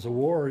Articles of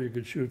War, you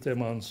could shoot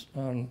them on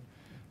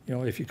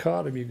if you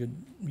caught them, you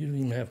didn't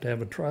even have to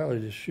have a trial,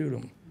 you just shoot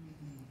them,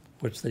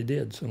 which they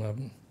did, some of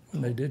them,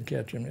 when they did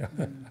catch them. Yeah.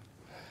 I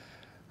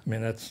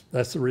mean,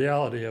 that's the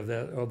reality of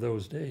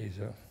those days.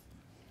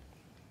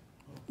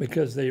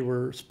 Because they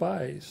were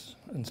spies,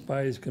 and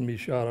spies can be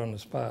shot on the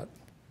spot.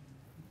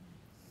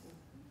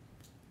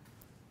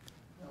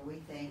 Well, we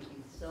thank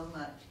you so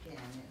much, Ken.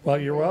 Well,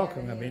 you're Anybody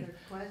welcome. have I mean, any other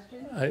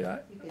questions?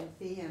 You can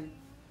see him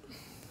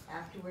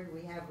afterward.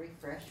 We have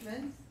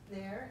refreshments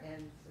there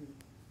and some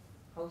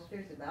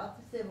posters about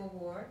the Civil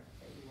War.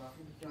 You're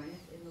welcome to join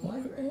us in the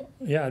library.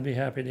 Yeah, I'd be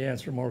happy to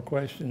answer more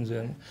questions.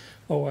 And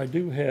I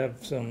do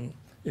have some.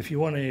 If you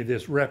want any of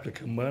this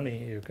replica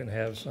money, you can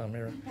have some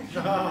here.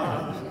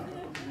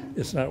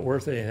 It's not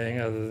worth anything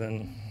other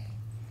than,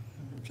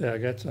 say, I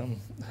got some.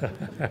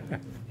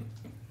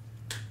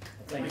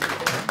 Thank you.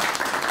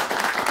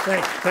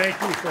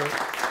 Thank you for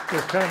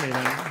coming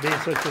and being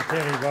such a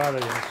attentive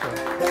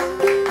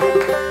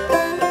audience.